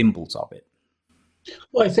the symbols of it.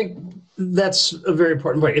 Well, I think that's a very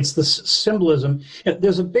important point. It's the symbolism.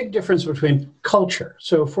 There's a big difference between culture.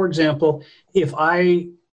 So, for example, if I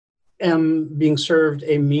am being served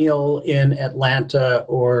a meal in Atlanta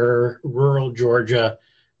or rural Georgia,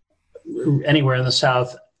 anywhere in the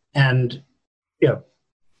South, and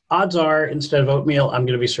odds are instead of oatmeal, I'm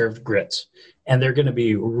going to be served grits, and they're going to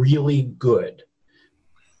be really good.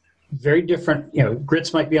 Very different,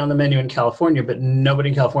 grits might be on the menu in California, but nobody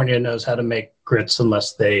in California knows how to make grits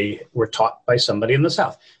unless they were taught by somebody in the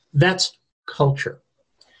South. That's culture.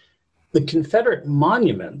 The Confederate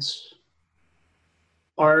monuments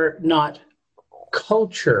are not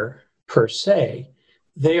culture per se.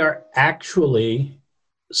 They are actually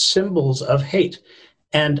symbols of hate.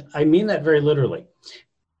 And I mean that very literally.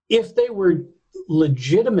 If they were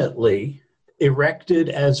legitimately erected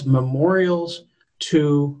as memorials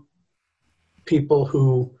to people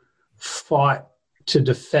who fought to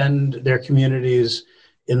defend their communities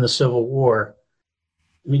in the Civil War,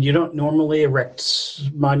 I mean, you don't normally erect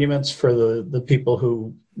monuments for the people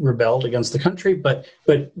who rebelled against the country, but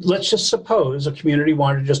let's just suppose a community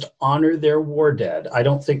wanted to just honor their war dead. I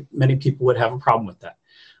don't think many people would have a problem with that.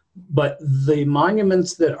 But the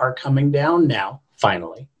monuments that are coming down now,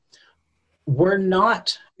 finally, were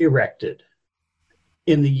not erected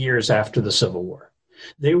in the years after the Civil War.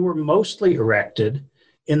 They were mostly erected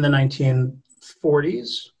in the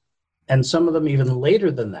 1940s, and some of them even later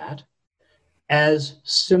than that, as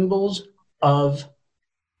symbols of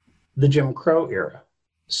the Jim Crow era,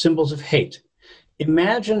 symbols of hate.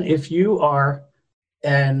 Imagine if you are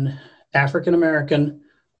an African American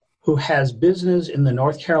who has business in the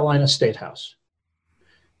North Carolina State House.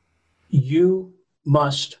 You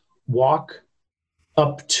must walk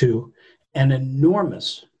up to an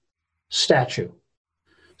enormous statue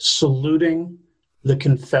saluting the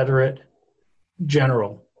Confederate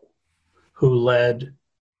general who led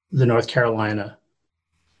the North Carolina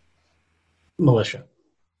militia.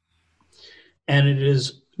 And it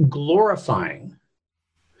is glorifying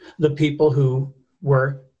the people who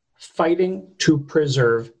were fighting to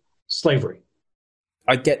preserve slavery.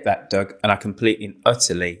 I get that, Doug, and I completely and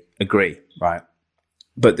utterly agree, right?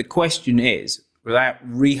 But the question is, without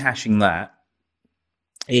rehashing that,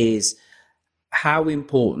 is how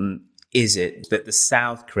important is it that the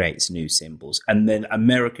South creates new symbols and then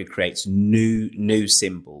America creates new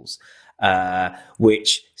symbols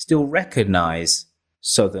which still recognize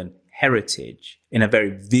Southern heritage in a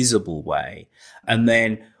very visible way? And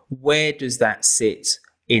then where does that sit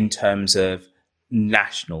in terms of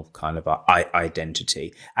national kind of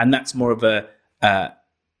identity? And that's more of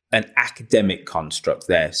an academic construct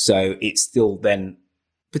there. So it still then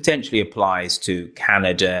potentially applies to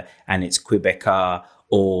Canada and its Quebecer,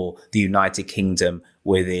 or the United Kingdom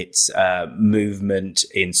with its movement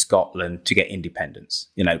in Scotland to get independence.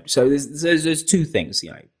 So there's two things,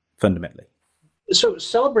 fundamentally. So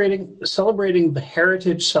celebrating the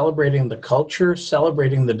heritage, celebrating the culture,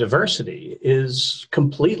 celebrating the diversity is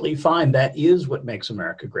completely fine. That is what makes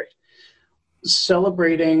America great.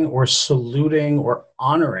 Celebrating or saluting or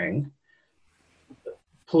honoring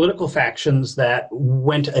political factions that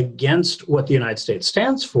went against what the United States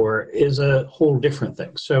stands for is a whole different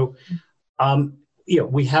thing. So,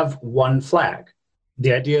 we have one flag.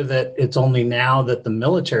 The idea that it's only now that the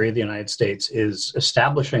military of the United States is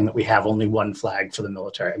establishing that we have only one flag for the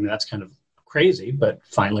military. I mean, that's kind of crazy, but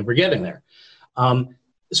finally we're getting there.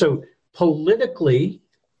 So politically,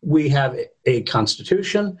 we have a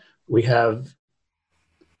constitution, we have,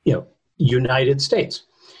 United States.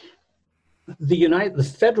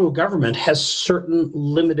 The federal government has certain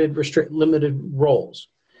limited roles.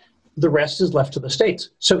 The rest is left to the states.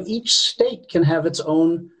 So each state can have its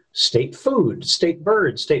own state food, state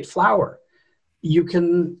bird, state flower. You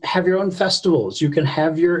can have your own festivals. You can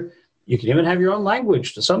even have your own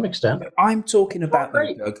language to some extent. I'm talking about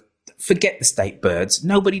that, Doug. Forget the state birds.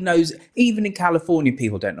 Nobody knows. Even in California,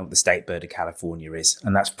 people don't know what the state bird of California is.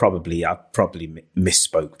 And I probably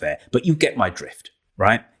misspoke there. But you get my drift,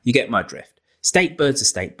 right? You get my drift. State birds are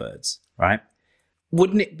state birds, right?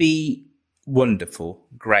 Wouldn't it be wonderful,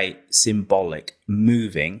 great, symbolic,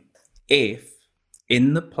 moving if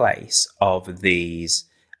in the place of these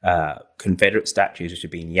Confederate statues which are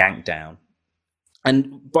being yanked down,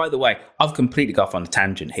 and by the way, I've completely got off on a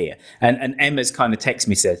tangent here, and Emma's kind of texted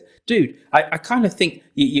me, says, dude, I kind of think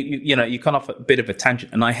you gone off a bit of a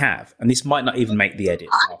tangent, and I have, and this might not even make the edit.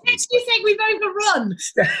 I think you think we've overrun.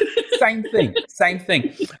 Same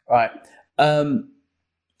thing. Right.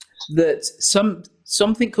 That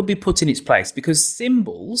something could be put in its place, because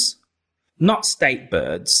symbols, not state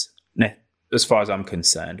birds, as far as I'm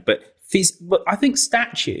concerned, but I think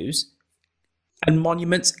statues and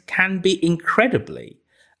monuments can be incredibly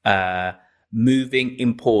moving,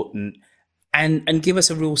 important, and give us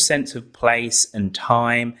a real sense of place and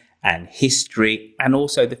time and history and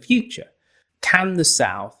also the future. Can the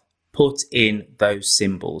South put in those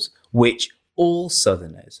symbols which all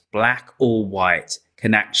Southerners, black or white,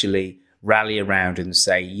 can actually rally around and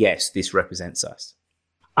say, yes, this represents us?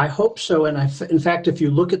 I hope so. And in fact, if you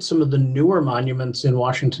look at some of the newer monuments in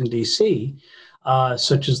Washington, D.C.,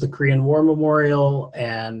 such as the Korean War Memorial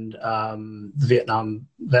and the Vietnam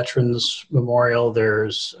Veterans Memorial,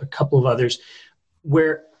 there's a couple of others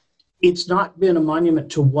where it's not been a monument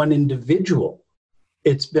to one individual.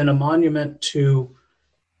 It's been a monument to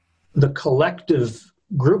the collective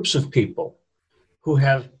groups of people who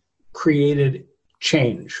have created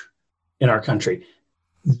change in our country.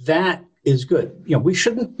 That is good. We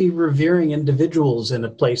shouldn't be revering individuals in a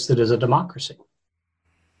place that is a democracy.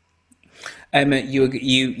 Emma,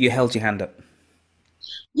 you held your hand up.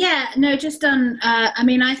 Yeah, no, just on,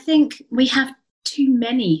 I think we have too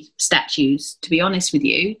many statues, to be honest with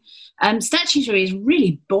you. Statuary is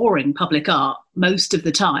really boring public art most of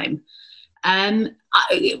the time. We're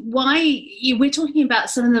talking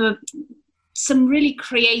about some really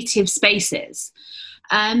creative spaces.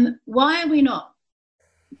 Why are we not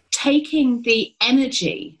taking the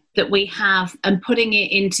energy that we have and putting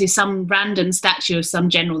it into some random statue of some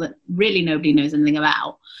general that really nobody knows anything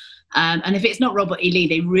about? And if it's not Robert E. Lee,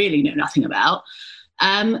 they really know nothing about.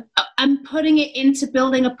 And putting it into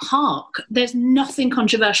building a park. There's nothing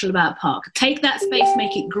controversial about a park. Take that space,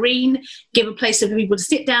 make it green, give a place for people to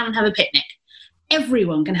sit down and have a picnic.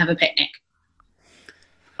 Everyone can have a picnic.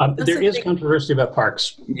 There is controversy about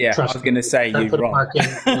parks. Yeah, I was going to say you're wrong.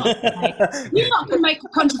 You're not going to make a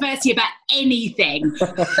controversy about anything.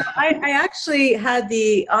 So I actually had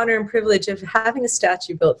the honor and privilege of having a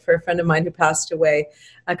statue built for a friend of mine who passed away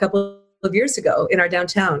a couple of years ago in our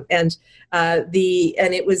downtown, and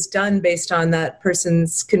it was done based on that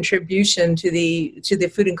person's contribution to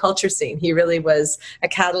the food and culture scene. He really was a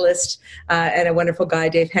catalyst and a wonderful guy,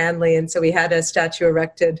 Dave Hanley, and so we had a statue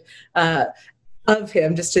erected of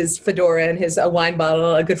him, just his fedora and his wine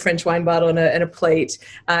bottle, a good French wine bottle, and a plate,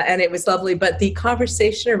 and it was lovely. But the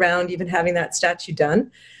conversation around even having that statue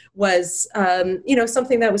done was,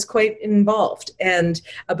 something that was quite involved, and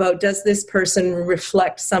about, does this person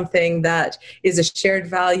reflect something that is a shared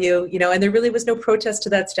value, and there really was no protest to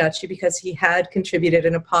that statue because he had contributed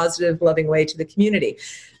in a positive, loving way to the community.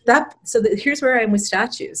 Here's where I am with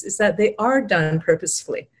statues, is that they are done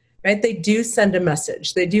purposefully. Right? They do send a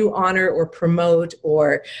message. They do honor or promote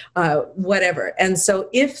or whatever. And so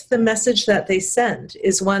if the message that they send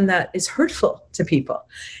is one that is hurtful to people,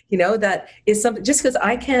 that is something, just because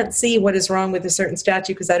I can't see what is wrong with a certain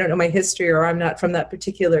statue because I don't know my history or I'm not from that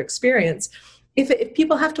particular experience, if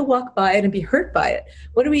people have to walk by it and be hurt by it,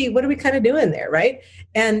 what are we kind of doing there, right?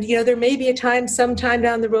 And there may be sometime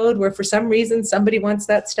down the road where for some reason somebody wants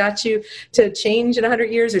that statue to change in 100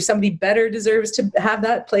 years, or somebody better deserves to have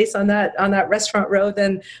that place on that restaurant row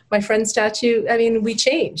than my friend's statue. I mean, we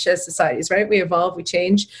change as societies, right? We evolve, we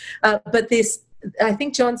change. But I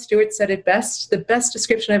think Jon Stewart said it best. The best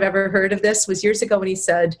description I've ever heard of this was years ago when he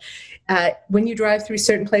said, when you drive through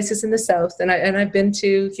certain places in the South, and I've been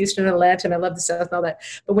to Houston and Atlanta, and I love the South and all that,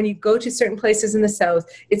 but when you go to certain places in the South,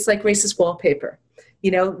 it's like racist wallpaper.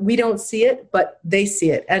 We don't see it, but they see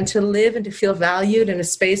it. And to live and to feel valued in a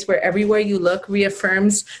space where everywhere you look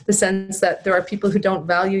reaffirms the sense that there are people who don't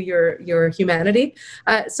value your humanity.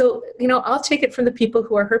 So I'll take it from the people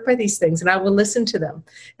who are hurt by these things, and I will listen to them.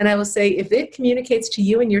 And I will say, if it communicates to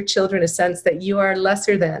you and your children a sense that you are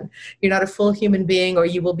lesser than, you're not a full human being, or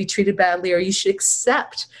you will be treated badly, or you should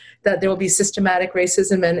accept that there will be systematic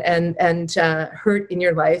racism and hurt in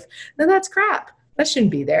your life, then that's crap. That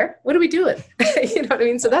shouldn't be there. What are we doing? You know what I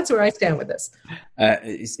mean? So that's where I stand with this.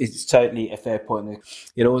 It's totally a fair point.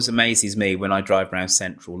 It always amazes me when I drive around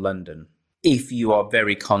central London, if you are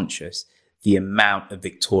very conscious, the amount of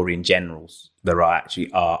Victorian generals there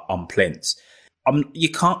actually are on plinths. You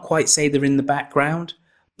can't quite say they're in the background,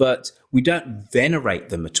 but we don't venerate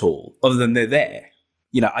them at all, other than they're there.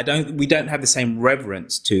 We don't have the same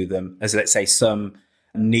reverence to them as, let's say, some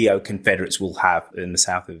neo-Confederates will have in the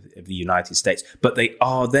south of the United States, but they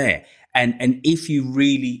are there. And if you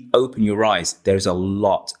really open your eyes, there's a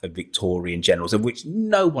lot of Victorian generals of which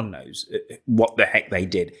no one knows what the heck they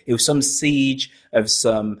did. It was some siege of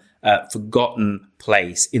some forgotten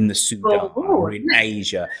place in the Sudan or in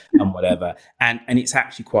Asia and whatever. And it's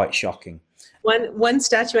actually quite shocking. One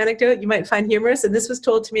statue anecdote you might find humorous, and this was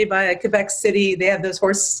told to me by a Quebec City. They have those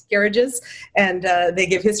horse carriages, and they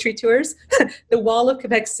give history tours. The wall of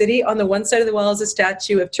Quebec City, on the one side of the wall is a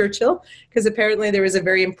statue of Churchill, because apparently there was a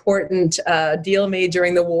very important deal made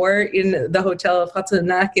during the war in the Hotel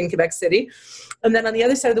Frontenac in Quebec City. And then on the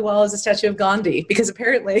other side of the wall is a statue of Gandhi, because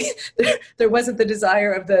apparently there wasn't the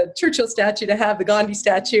desire of the Churchill statue to have the Gandhi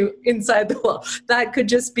statue inside the wall. That could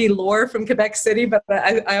just be lore from Quebec City, but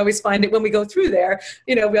I always find it when we go through there,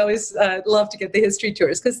 we always love to get the history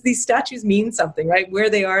tours, because these statues mean something, right? Where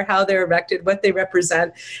they are, how they're erected, what they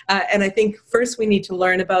represent. And I think first we need to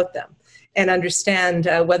learn about them and understand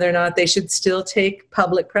whether or not they should still take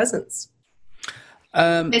public presence.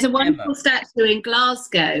 There's a wonderful statue in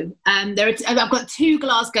Glasgow. I've got two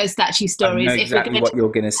Glasgow statue stories. I know exactly what you're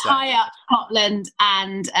going to say. Tie up Scotland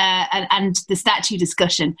and the statue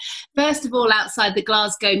discussion. First of all, outside the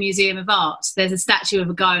Glasgow Museum of Art, there's a statue of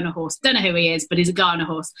a guy on a horse. Don't know who he is, but he's a guy on a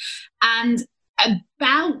horse. And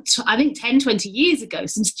about, I think, 10, 20 years ago,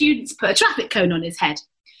 some students put a traffic cone on his head.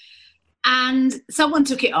 And someone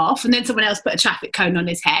took it off, and then someone else put a traffic cone on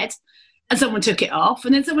his head. And someone took it off,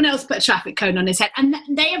 and then someone else put a traffic cone on his head. And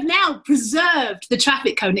they have now preserved the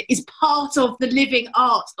traffic cone. It is part of the living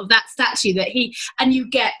art of that statue and you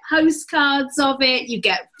get postcards of it, you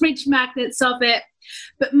get fridge magnets of it.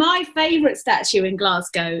 But my favourite statue in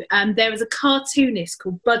Glasgow, there was a cartoonist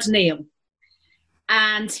called Bud Neal.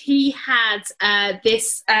 And he had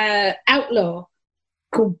this outlaw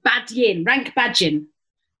called Badyin, Rank Badyin,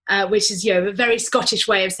 which is, a very Scottish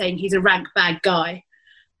way of saying he's a rank bad guy.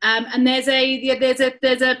 And there's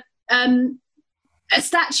a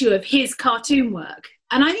statue of his cartoon work,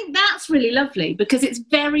 and I think that's really lovely because it's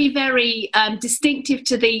very, very distinctive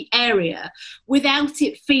to the area without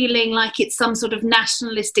it feeling like it's some sort of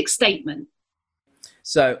nationalistic statement.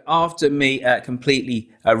 So after me completely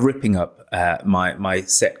ripping up my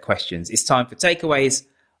set questions, it's time for takeaways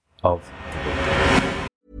of the week.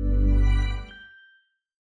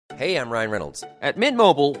 Hey, I'm Ryan Reynolds. At Mint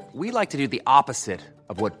Mobile, we like to do the opposite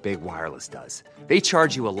of what Big Wireless does. They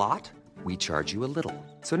charge you a lot, we charge you a little.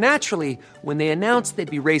 So naturally, when they announced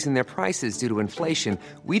they'd be raising their prices due to inflation,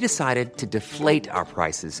 we decided to deflate our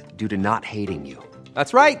prices due to not hating you.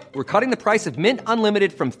 That's right. We're cutting the price of Mint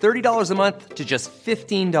Unlimited from $30 a month to just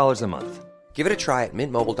 $15 a month. Give it a try at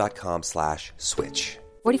mintmobile.com/switch.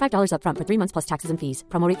 $45 up front for 3 months plus taxes and fees.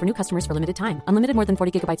 Promo rate for new customers for limited time. Unlimited more than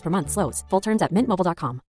 40 gigabytes per month. Slows full terms at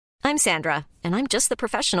mintmobile.com. I'm Sandra, and I'm just the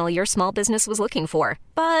professional your small business was looking for.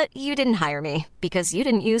 But you didn't hire me because you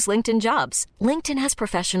didn't use LinkedIn Jobs. LinkedIn has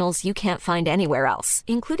professionals you can't find anywhere else,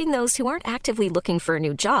 including those who aren't actively looking for a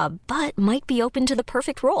new job, but might be open to the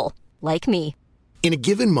perfect role, like me. In a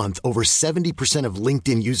given month, over 70% of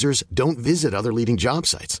LinkedIn users don't visit other leading job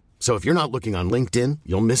sites. So if you're not looking on LinkedIn,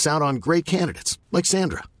 you'll miss out on great candidates like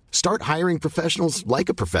Sandra. Start hiring professionals like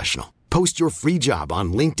a professional. Post your free job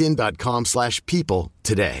on linkedin.com/people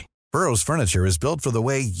today. Burrow's furniture is built for the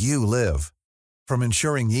way you live. From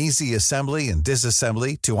ensuring easy assembly and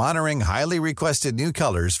disassembly to honoring highly requested new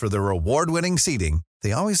colors for their award-winning seating,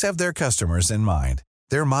 they always have their customers in mind.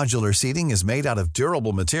 Their modular seating is made out of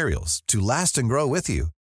durable materials to last and grow with you.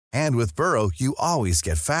 And with Burrow, you always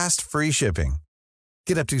get fast, free shipping.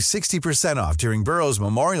 Get up to 60% off during Burrow's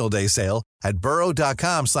Memorial Day sale at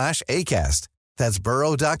burrow.com/ACAST. That's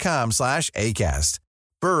burrow.com/ACAST.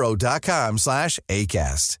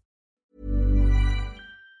 burrow.com/ACAST.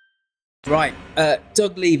 Right,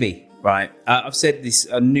 Doug Levy, right, I've said this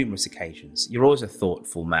on numerous occasions. You're always a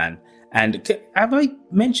thoughtful man. And have I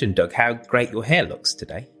mentioned, Doug, how great your hair looks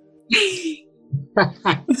today?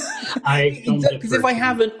 Because if I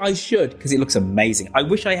haven't, I should, because it looks amazing. I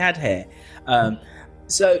wish I had hair.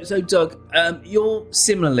 So Doug, you're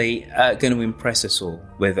similarly going to impress us all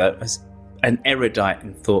with an erudite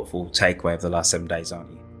and thoughtful takeaway of the last 7 days,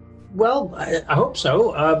 aren't you? Well, I hope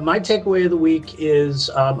so. My takeaway of the week is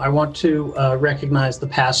I want to recognize the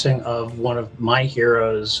passing of one of my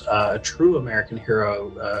heroes, a true American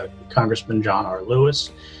hero, Congressman John R.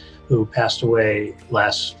 Lewis, who passed away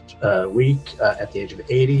last week at the age of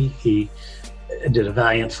 80. He did a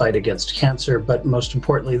valiant fight against cancer, but most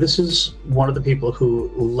importantly, this is one of the people who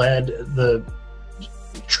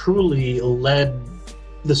truly led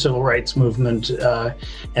the civil rights movement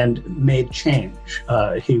and made change.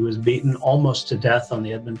 He was beaten almost to death on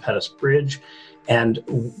the Edmund Pettus Bridge and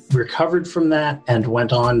recovered from that and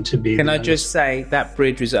went on to be... Can I just say that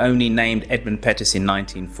bridge was only named Edmund Pettus in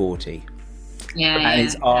 1940? And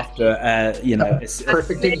it's after,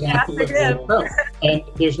 perfect example of and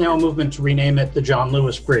there's now a movement to rename it the John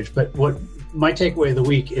Lewis Bridge. But what my takeaway of the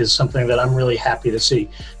week is something that I'm really happy to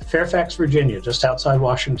see. Fairfax, Virginia, just outside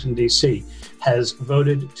Washington, D.C., has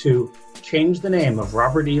voted to change the name of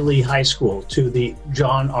Robert E. Lee High School to the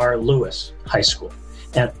John R. Lewis High School.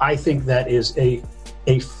 And I think that is a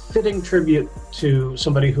fitting tribute to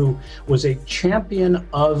somebody who was a champion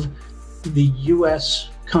of the U.S.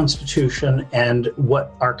 Constitution and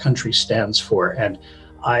what our country stands for. And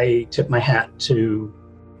I tip my hat to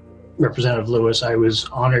Representative Lewis. I was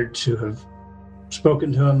honored to have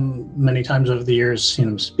spoken to him many times over the years, seen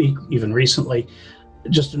him speak even recently.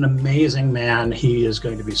 Just an amazing man. He is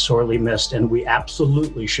going to be sorely missed, and we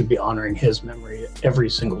absolutely should be honoring his memory every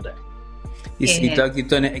single day. You see, Doug, you've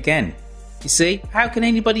done it again. You see, how can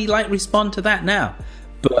anybody respond to that now?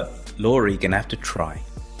 But Laura, you're going to have to try.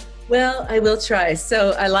 Well, I will try.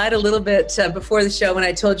 So I lied a little bit before the show when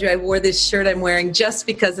I told you I wore this shirt I'm wearing just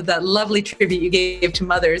because of that lovely tribute you gave to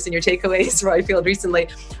mothers in your takeaways, Roifield, recently.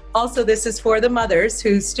 Also, this is for the mothers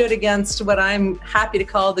who stood against what I'm happy to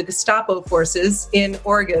call the Gestapo forces in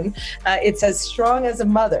Oregon. It's as strong as a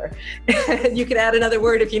mother. You can add another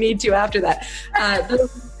word if you need to after that.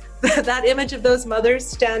 That image of those mothers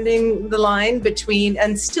standing the line between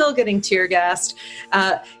and still getting tear gassed.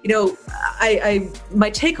 My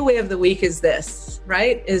takeaway of the week is this,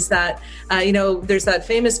 right? Is that, there's that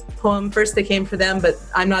famous poem, first they came for them, but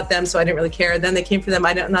I'm not them, so I didn't really care. Then they came for them,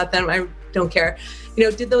 not them, I don't care.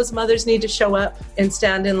 Did those mothers need to show up and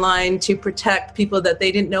stand in line to protect people that they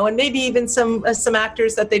didn't know, and maybe even some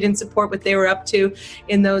actors that they didn't support what they were up to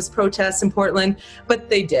in those protests in Portland, but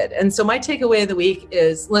they did. And so my takeaway of the week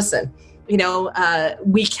is, listen,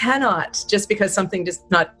 we cannot, just because something does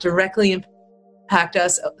not directly impact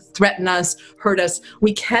us, threaten us, hurt us,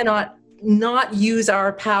 we cannot not use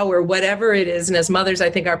our power, whatever it is. And as mothers, I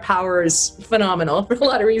think our power is phenomenal for a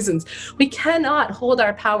lot of reasons. We cannot hold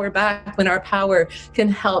our power back when our power can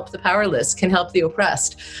help the powerless, can help the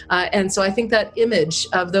oppressed. And so I think that image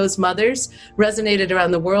of those mothers resonated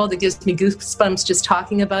around the world. It gives me goosebumps just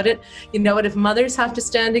talking about it. You know what? If mothers have to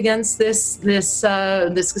stand against this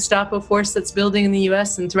Gestapo force that's building in the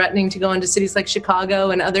U.S. and threatening to go into cities like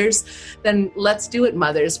Chicago and others, then let's do it,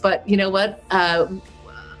 mothers. But you know what?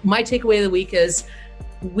 My takeaway of the week is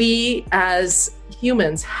we as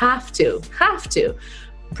humans have to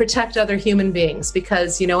protect other human beings,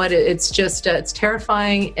 because you know what, it's just it's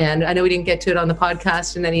terrifying. And I know we didn't get to it on the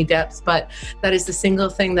podcast in any depth, but that is the single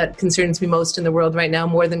thing that concerns me most in the world right now,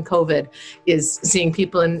 more than COVID, is seeing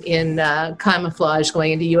people in camouflage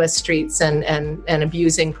going into US streets and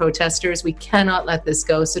abusing protesters. We cannot let this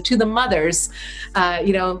go. So to the mothers,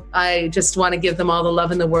 I just want to give them all the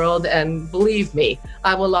love in the world, and believe me,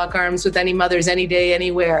 I will lock arms with any mothers any day,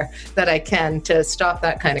 anywhere that I can to stop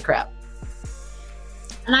that kind of crap.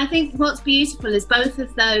 And I think what's beautiful is both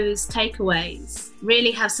of those takeaways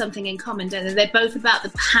really have something in common, don't they? They're both about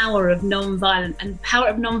the power of non-violent, and power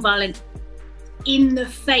of non-violent in the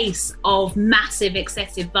face of massive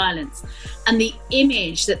excessive violence, and the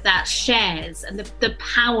image that shares, and the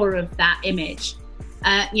power of that image.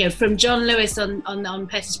 From John Lewis on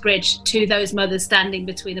Pettus Bridge to those mothers standing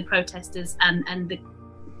between the protesters and the,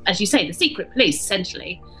 as you say, the secret police,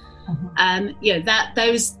 essentially.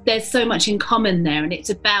 There's so much in common there, and it's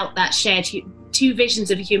about that shared two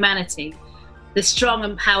visions of humanity. The strong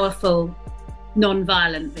and powerful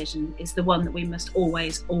non-violent vision is the one that we must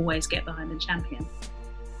always get behind and champion.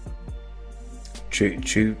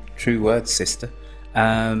 True words, sister.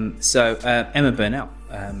 So Emma Burnell,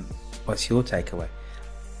 what's your takeaway?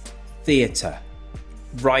 Theatre,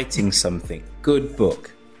 writing something, good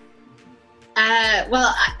book.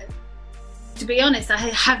 To be honest, I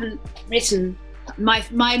haven't written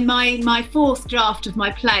my fourth draft of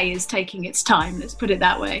my play is taking its time. Let's put it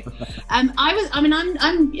that way. I'm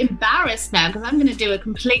embarrassed now because I'm going to do a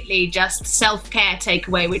completely just self-care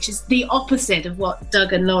takeaway, which is the opposite of what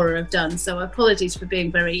Doug and Laura have done. So apologies for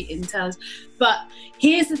being very intelligent. But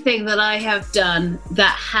here's the thing that I have done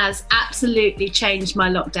that has absolutely changed my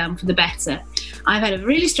lockdown for the better. I've had a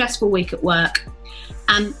really stressful week at work.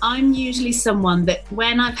 And I'm usually someone that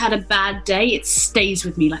when I've had a bad day, it stays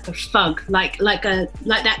with me like a fug, like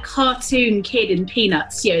that cartoon kid in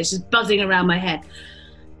Peanuts. It's just buzzing around my head.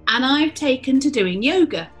 And I've taken to doing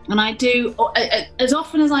yoga, and I do as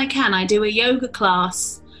often as I can. I do a yoga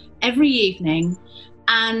class every evening,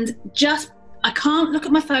 and I can't look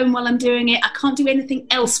at my phone while I'm doing it. I can't do anything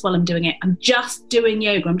else while I'm doing it. I'm just doing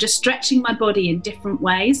yoga. I'm just stretching my body in different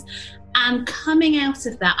ways. And coming out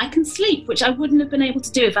of that, I can sleep, which I wouldn't have been able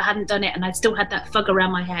to do if I hadn't done it, and I'd still had that fug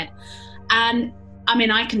around my head. And I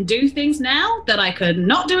mean, I can do things now that I could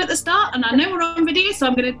not do at the start, and I know we're on video, so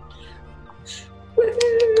I'm going to...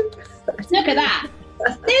 Look at that.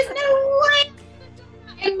 There's no way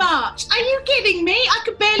in March. Are you kidding me? I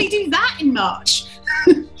could barely do that in March.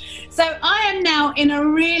 So I am now in a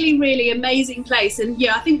really, really amazing place. And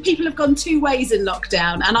I think people have gone two ways in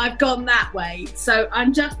lockdown, and I've gone that way. So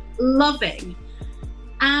I'm just loving.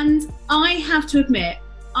 And I have to admit,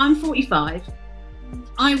 I'm 45.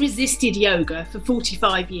 I resisted yoga for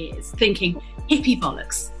 45 years, thinking hippie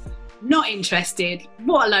bollocks, not interested,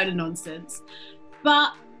 what a load of nonsense.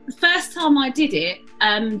 But the first time I did it,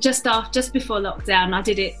 just before lockdown, I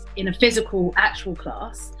did it in a physical, actual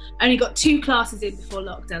class. I only got 2 classes in before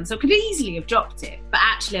lockdown, so I could easily have dropped it. But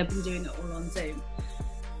actually, I've been doing it all on Zoom.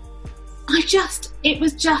 It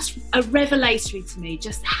was just a revelatory to me,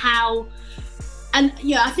 just how, and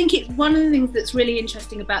I think it's one of the things that's really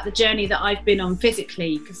interesting about the journey that I've been on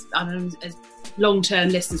physically, because as long-term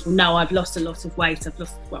listeners will know, I've lost a lot of weight. I've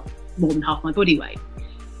lost, more than half my body weight.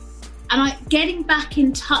 And getting back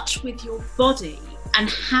in touch with your body and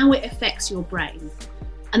how it affects your brain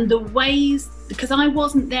and the ways, because I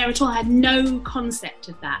wasn't there at all. I had no concept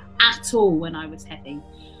of that at all when I was heavy.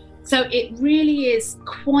 So it really is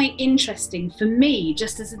quite interesting for me,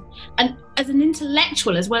 just as an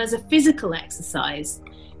intellectual as well as a physical exercise,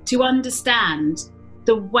 to understand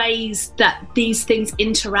the ways that these things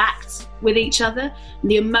interact with each other,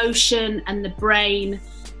 the emotion and the brain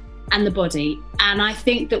and the body. And I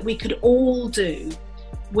think that we could all do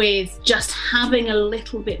with just having a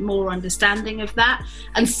little bit more understanding of that.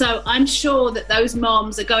 And so I'm sure that those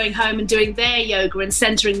moms are going home and doing their yoga and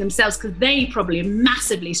centering themselves, because they probably are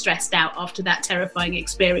massively stressed out after that terrifying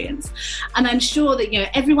experience. And I'm sure that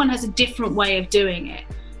everyone has a different way of doing it,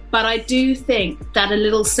 but I do think that a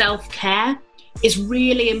little self-care is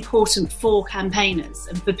really important for campaigners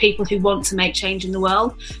and for people who want to make change in the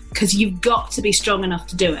world, because you've got to be strong enough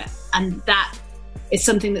to do it. And that is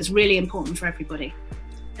something that's really important for everybody.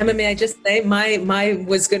 Emma, may I just say, my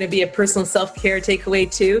was going to be a personal self-care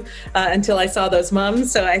takeaway too, until I saw those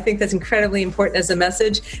mums. So I think that's incredibly important as a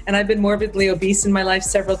message. And I've been morbidly obese in my life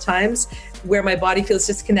several times, where my body feels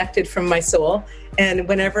disconnected from my soul. And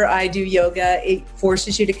whenever I do yoga, it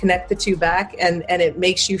forces you to connect the two back, and it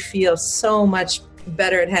makes you feel so much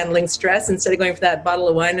better at handling stress. Instead of going for that bottle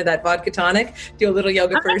of wine or that vodka tonic, do a little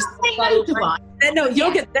yoga first. No,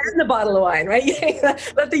 yoga, then the bottle of wine, right?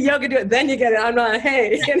 Let the yoga do it, then you get it. I'm not,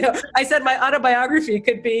 hey, I said my autobiography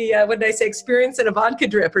could be, what did I say, experience in a vodka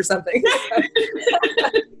drip or something.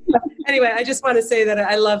 Anyway, I just want to say that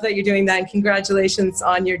I love that you're doing that, and congratulations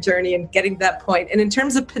on your journey and getting to that point. And in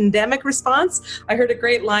terms of pandemic response, I heard a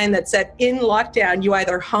great line that said, in lockdown, you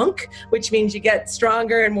either hunk, which means you get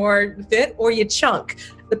stronger and more fit, or you chunk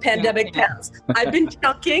the pandemic pounds. I've been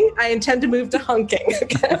chunking. I intend to move to hunking.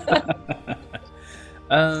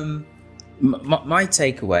 My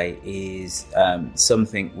takeaway is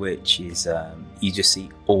something which is you just see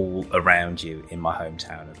all around you in my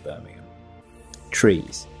hometown of Birmingham.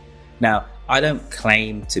 Trees. Now, I don't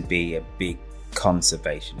claim to be a big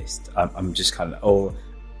conservationist. I'm just kind of, or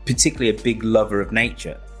particularly a big lover of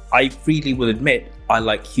nature. I freely will admit I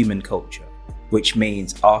like human culture, which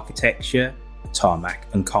means architecture, tarmac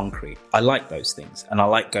and concrete. I like those things, and I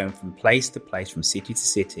like going from place to place, from city to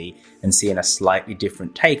city, and seeing a slightly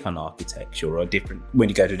different take on architecture, or when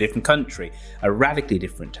you go to a different country, a radically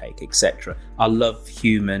different take, etc. I love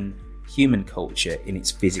human culture in its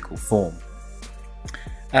physical form.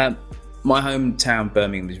 My hometown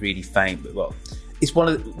Birmingham is really famous. Well, it's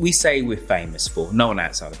we say we're famous for, no one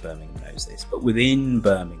outside of Birmingham knows this, but within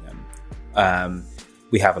Birmingham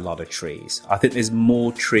we have a lot of trees. I think there's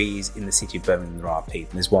more trees in the city of Birmingham than there are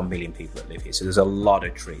people. There's 1 million people that live here, so there's a lot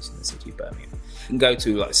of trees in the city of Birmingham. You can go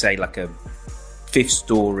to, like, say, like a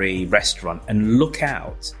 5th-storey restaurant and look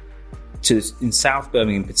out in South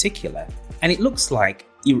Birmingham in particular, and it looks like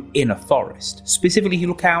you're in a forest. Specifically, you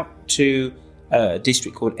look out to a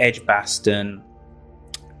district called Edgbaston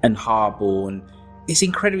and Harborne. It's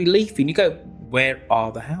incredibly leafy, and you go, where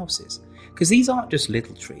are the houses? Because these aren't just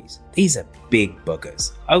little trees. These are big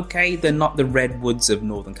buggers. Okay, they're not the redwoods of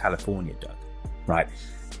Northern California, Doug, right?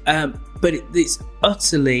 But it's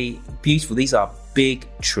utterly beautiful. These are big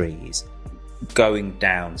trees going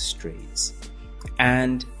down streets.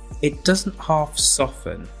 And it doesn't half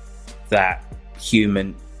soften that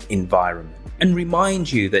human environment and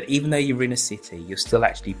remind you that even though you're in a city, you're still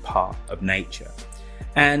actually part of nature.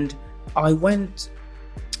 And I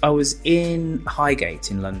was in Highgate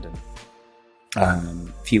in London a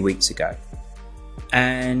few weeks ago,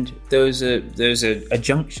 and there was a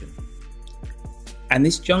junction, and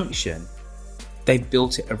this junction, they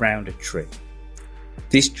built it around a tree.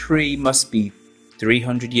 This tree must be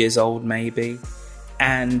 300 years old, maybe,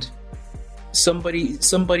 and somebody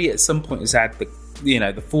at some point has had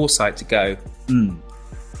the foresight to go,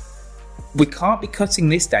 we can't be cutting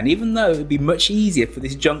this down, even though it would be much easier for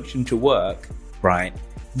this junction to work, right?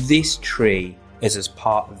 This tree is as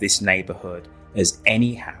part of this neighbourhood as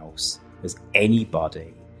any house, as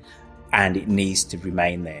anybody, and it needs to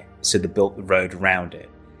remain there. So they built the road around it,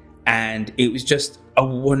 and it was just a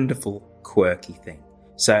wonderful, quirky thing.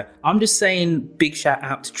 So I'm just saying, big shout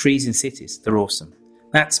out to trees in cities. They're awesome.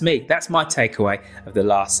 That's me. That's my takeaway of the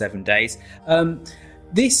last 7 days.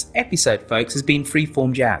 This episode, folks, has been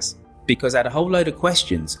freeform jazz, because I had a whole load of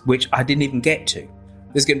questions which I didn't even get to.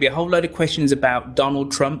 There's going to be a whole load of questions about Donald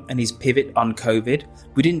Trump and his pivot on COVID.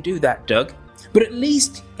 We didn't do that, Doug. But at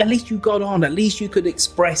least you got on. At least you could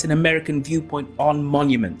express an American viewpoint on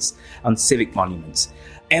monuments, on civic monuments.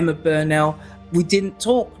 Emma Burnell, we didn't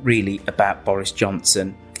talk really about Boris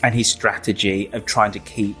Johnson and his strategy of trying to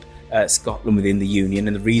keep Scotland within the Union,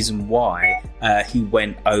 and the reason why he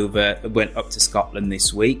went up to Scotland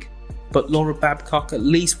this week. But Laura Babcock, at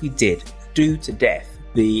least we did do to death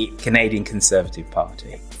the Canadian Conservative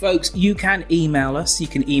Party. Folks, you can email us. You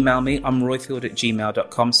can email me. I'm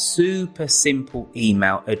royfield@gmail.com. Super simple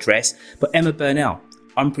email address. But Emma Burnell,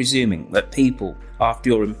 I'm presuming that people, after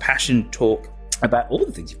your impassioned talk about all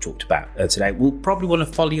the things you've talked about today, will probably want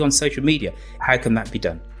to follow you on social media. How can that be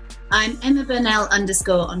done? I'm Emma Burnell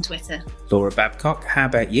 _ on Twitter. Laura Babcock, how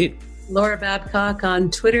about you? Laura Babcock on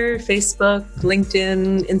Twitter, Facebook,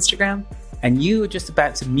 LinkedIn, Instagram. And you were just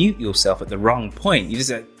about to mute yourself at the wrong point. You just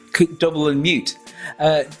said, quick double unmute.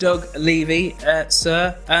 Doug Levy,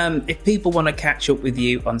 sir, if people want to catch up with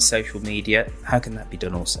you on social media, how can that be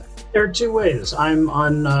done also? There are two ways. I'm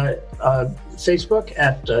on Facebook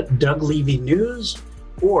at Doug Levy News,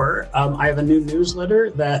 or I have a new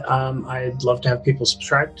newsletter that I'd love to have people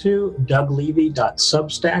subscribe to,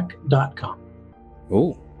 douglevy.substack.com.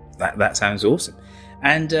 Oh, that sounds awesome.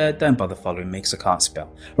 And don't bother following me because I can't spell.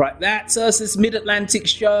 Right, that's us. It's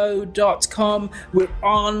midatlanticshow.com. We're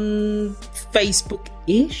on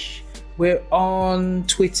Facebook-ish. We're on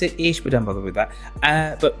Twitter-ish, but don't bother with that.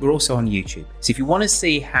 But we're also on YouTube. So if you want to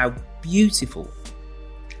see how beautiful,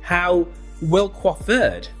 how well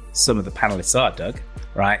coiffured some of the panelists are, Doug,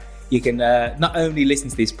 right, you can not only listen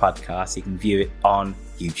to this podcast, you can view it on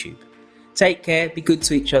YouTube. Take care, be good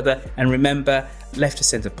to each other, and remember, left of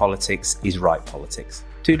centre politics is right politics.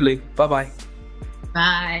 Toodaloo, bye-bye.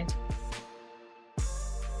 Bye.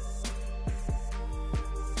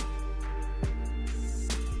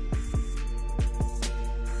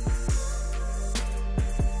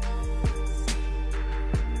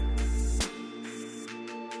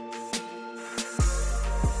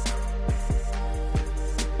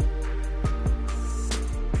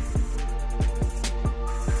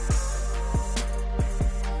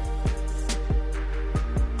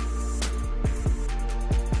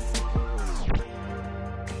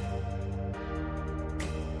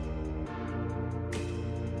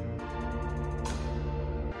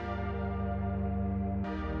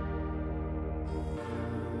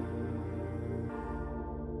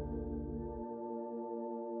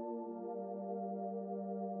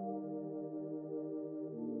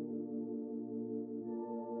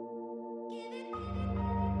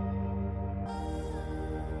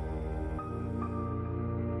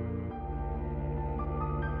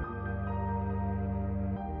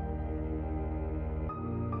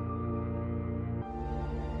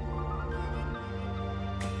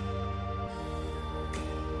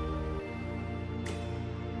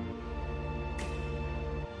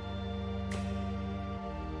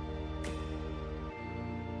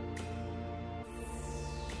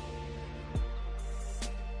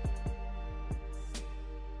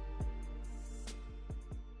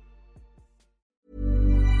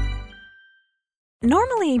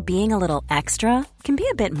 Normally, being a little extra can be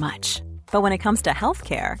a bit much, but when it comes to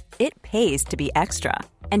healthcare, it pays to be extra.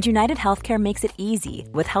 And United Healthcare makes it easy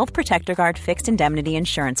with Health Protector Guard fixed indemnity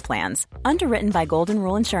insurance plans. Underwritten by Golden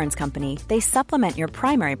Rule Insurance Company, they supplement your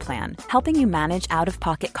primary plan, helping you manage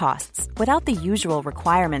out-of-pocket costs without the usual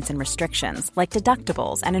requirements and restrictions like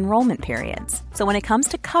deductibles and enrollment periods. So when it comes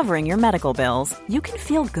to covering your medical bills, you can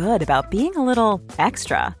feel good about being a little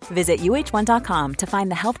extra. Visit uh1.com to find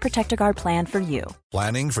the Health Protector Guard plan for you.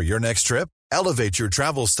 Planning for your next trip? Elevate your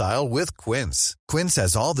travel style with Quince. Quince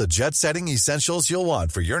has all the jet-setting essentials you'll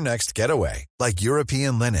want for your next getaway, like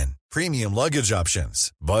European linen, premium luggage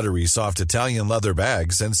options, buttery soft Italian leather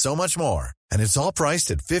bags, and so much more. And it's all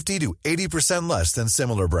priced at 50 to 80% less than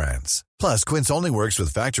similar brands. Plus, Quince only works with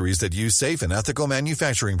factories that use safe and ethical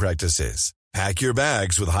manufacturing practices. Pack your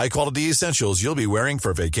bags with high-quality essentials you'll be wearing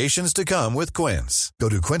for vacations to come with Quince. Go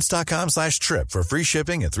to quince.com/trip for free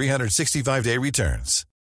shipping and 365-day returns.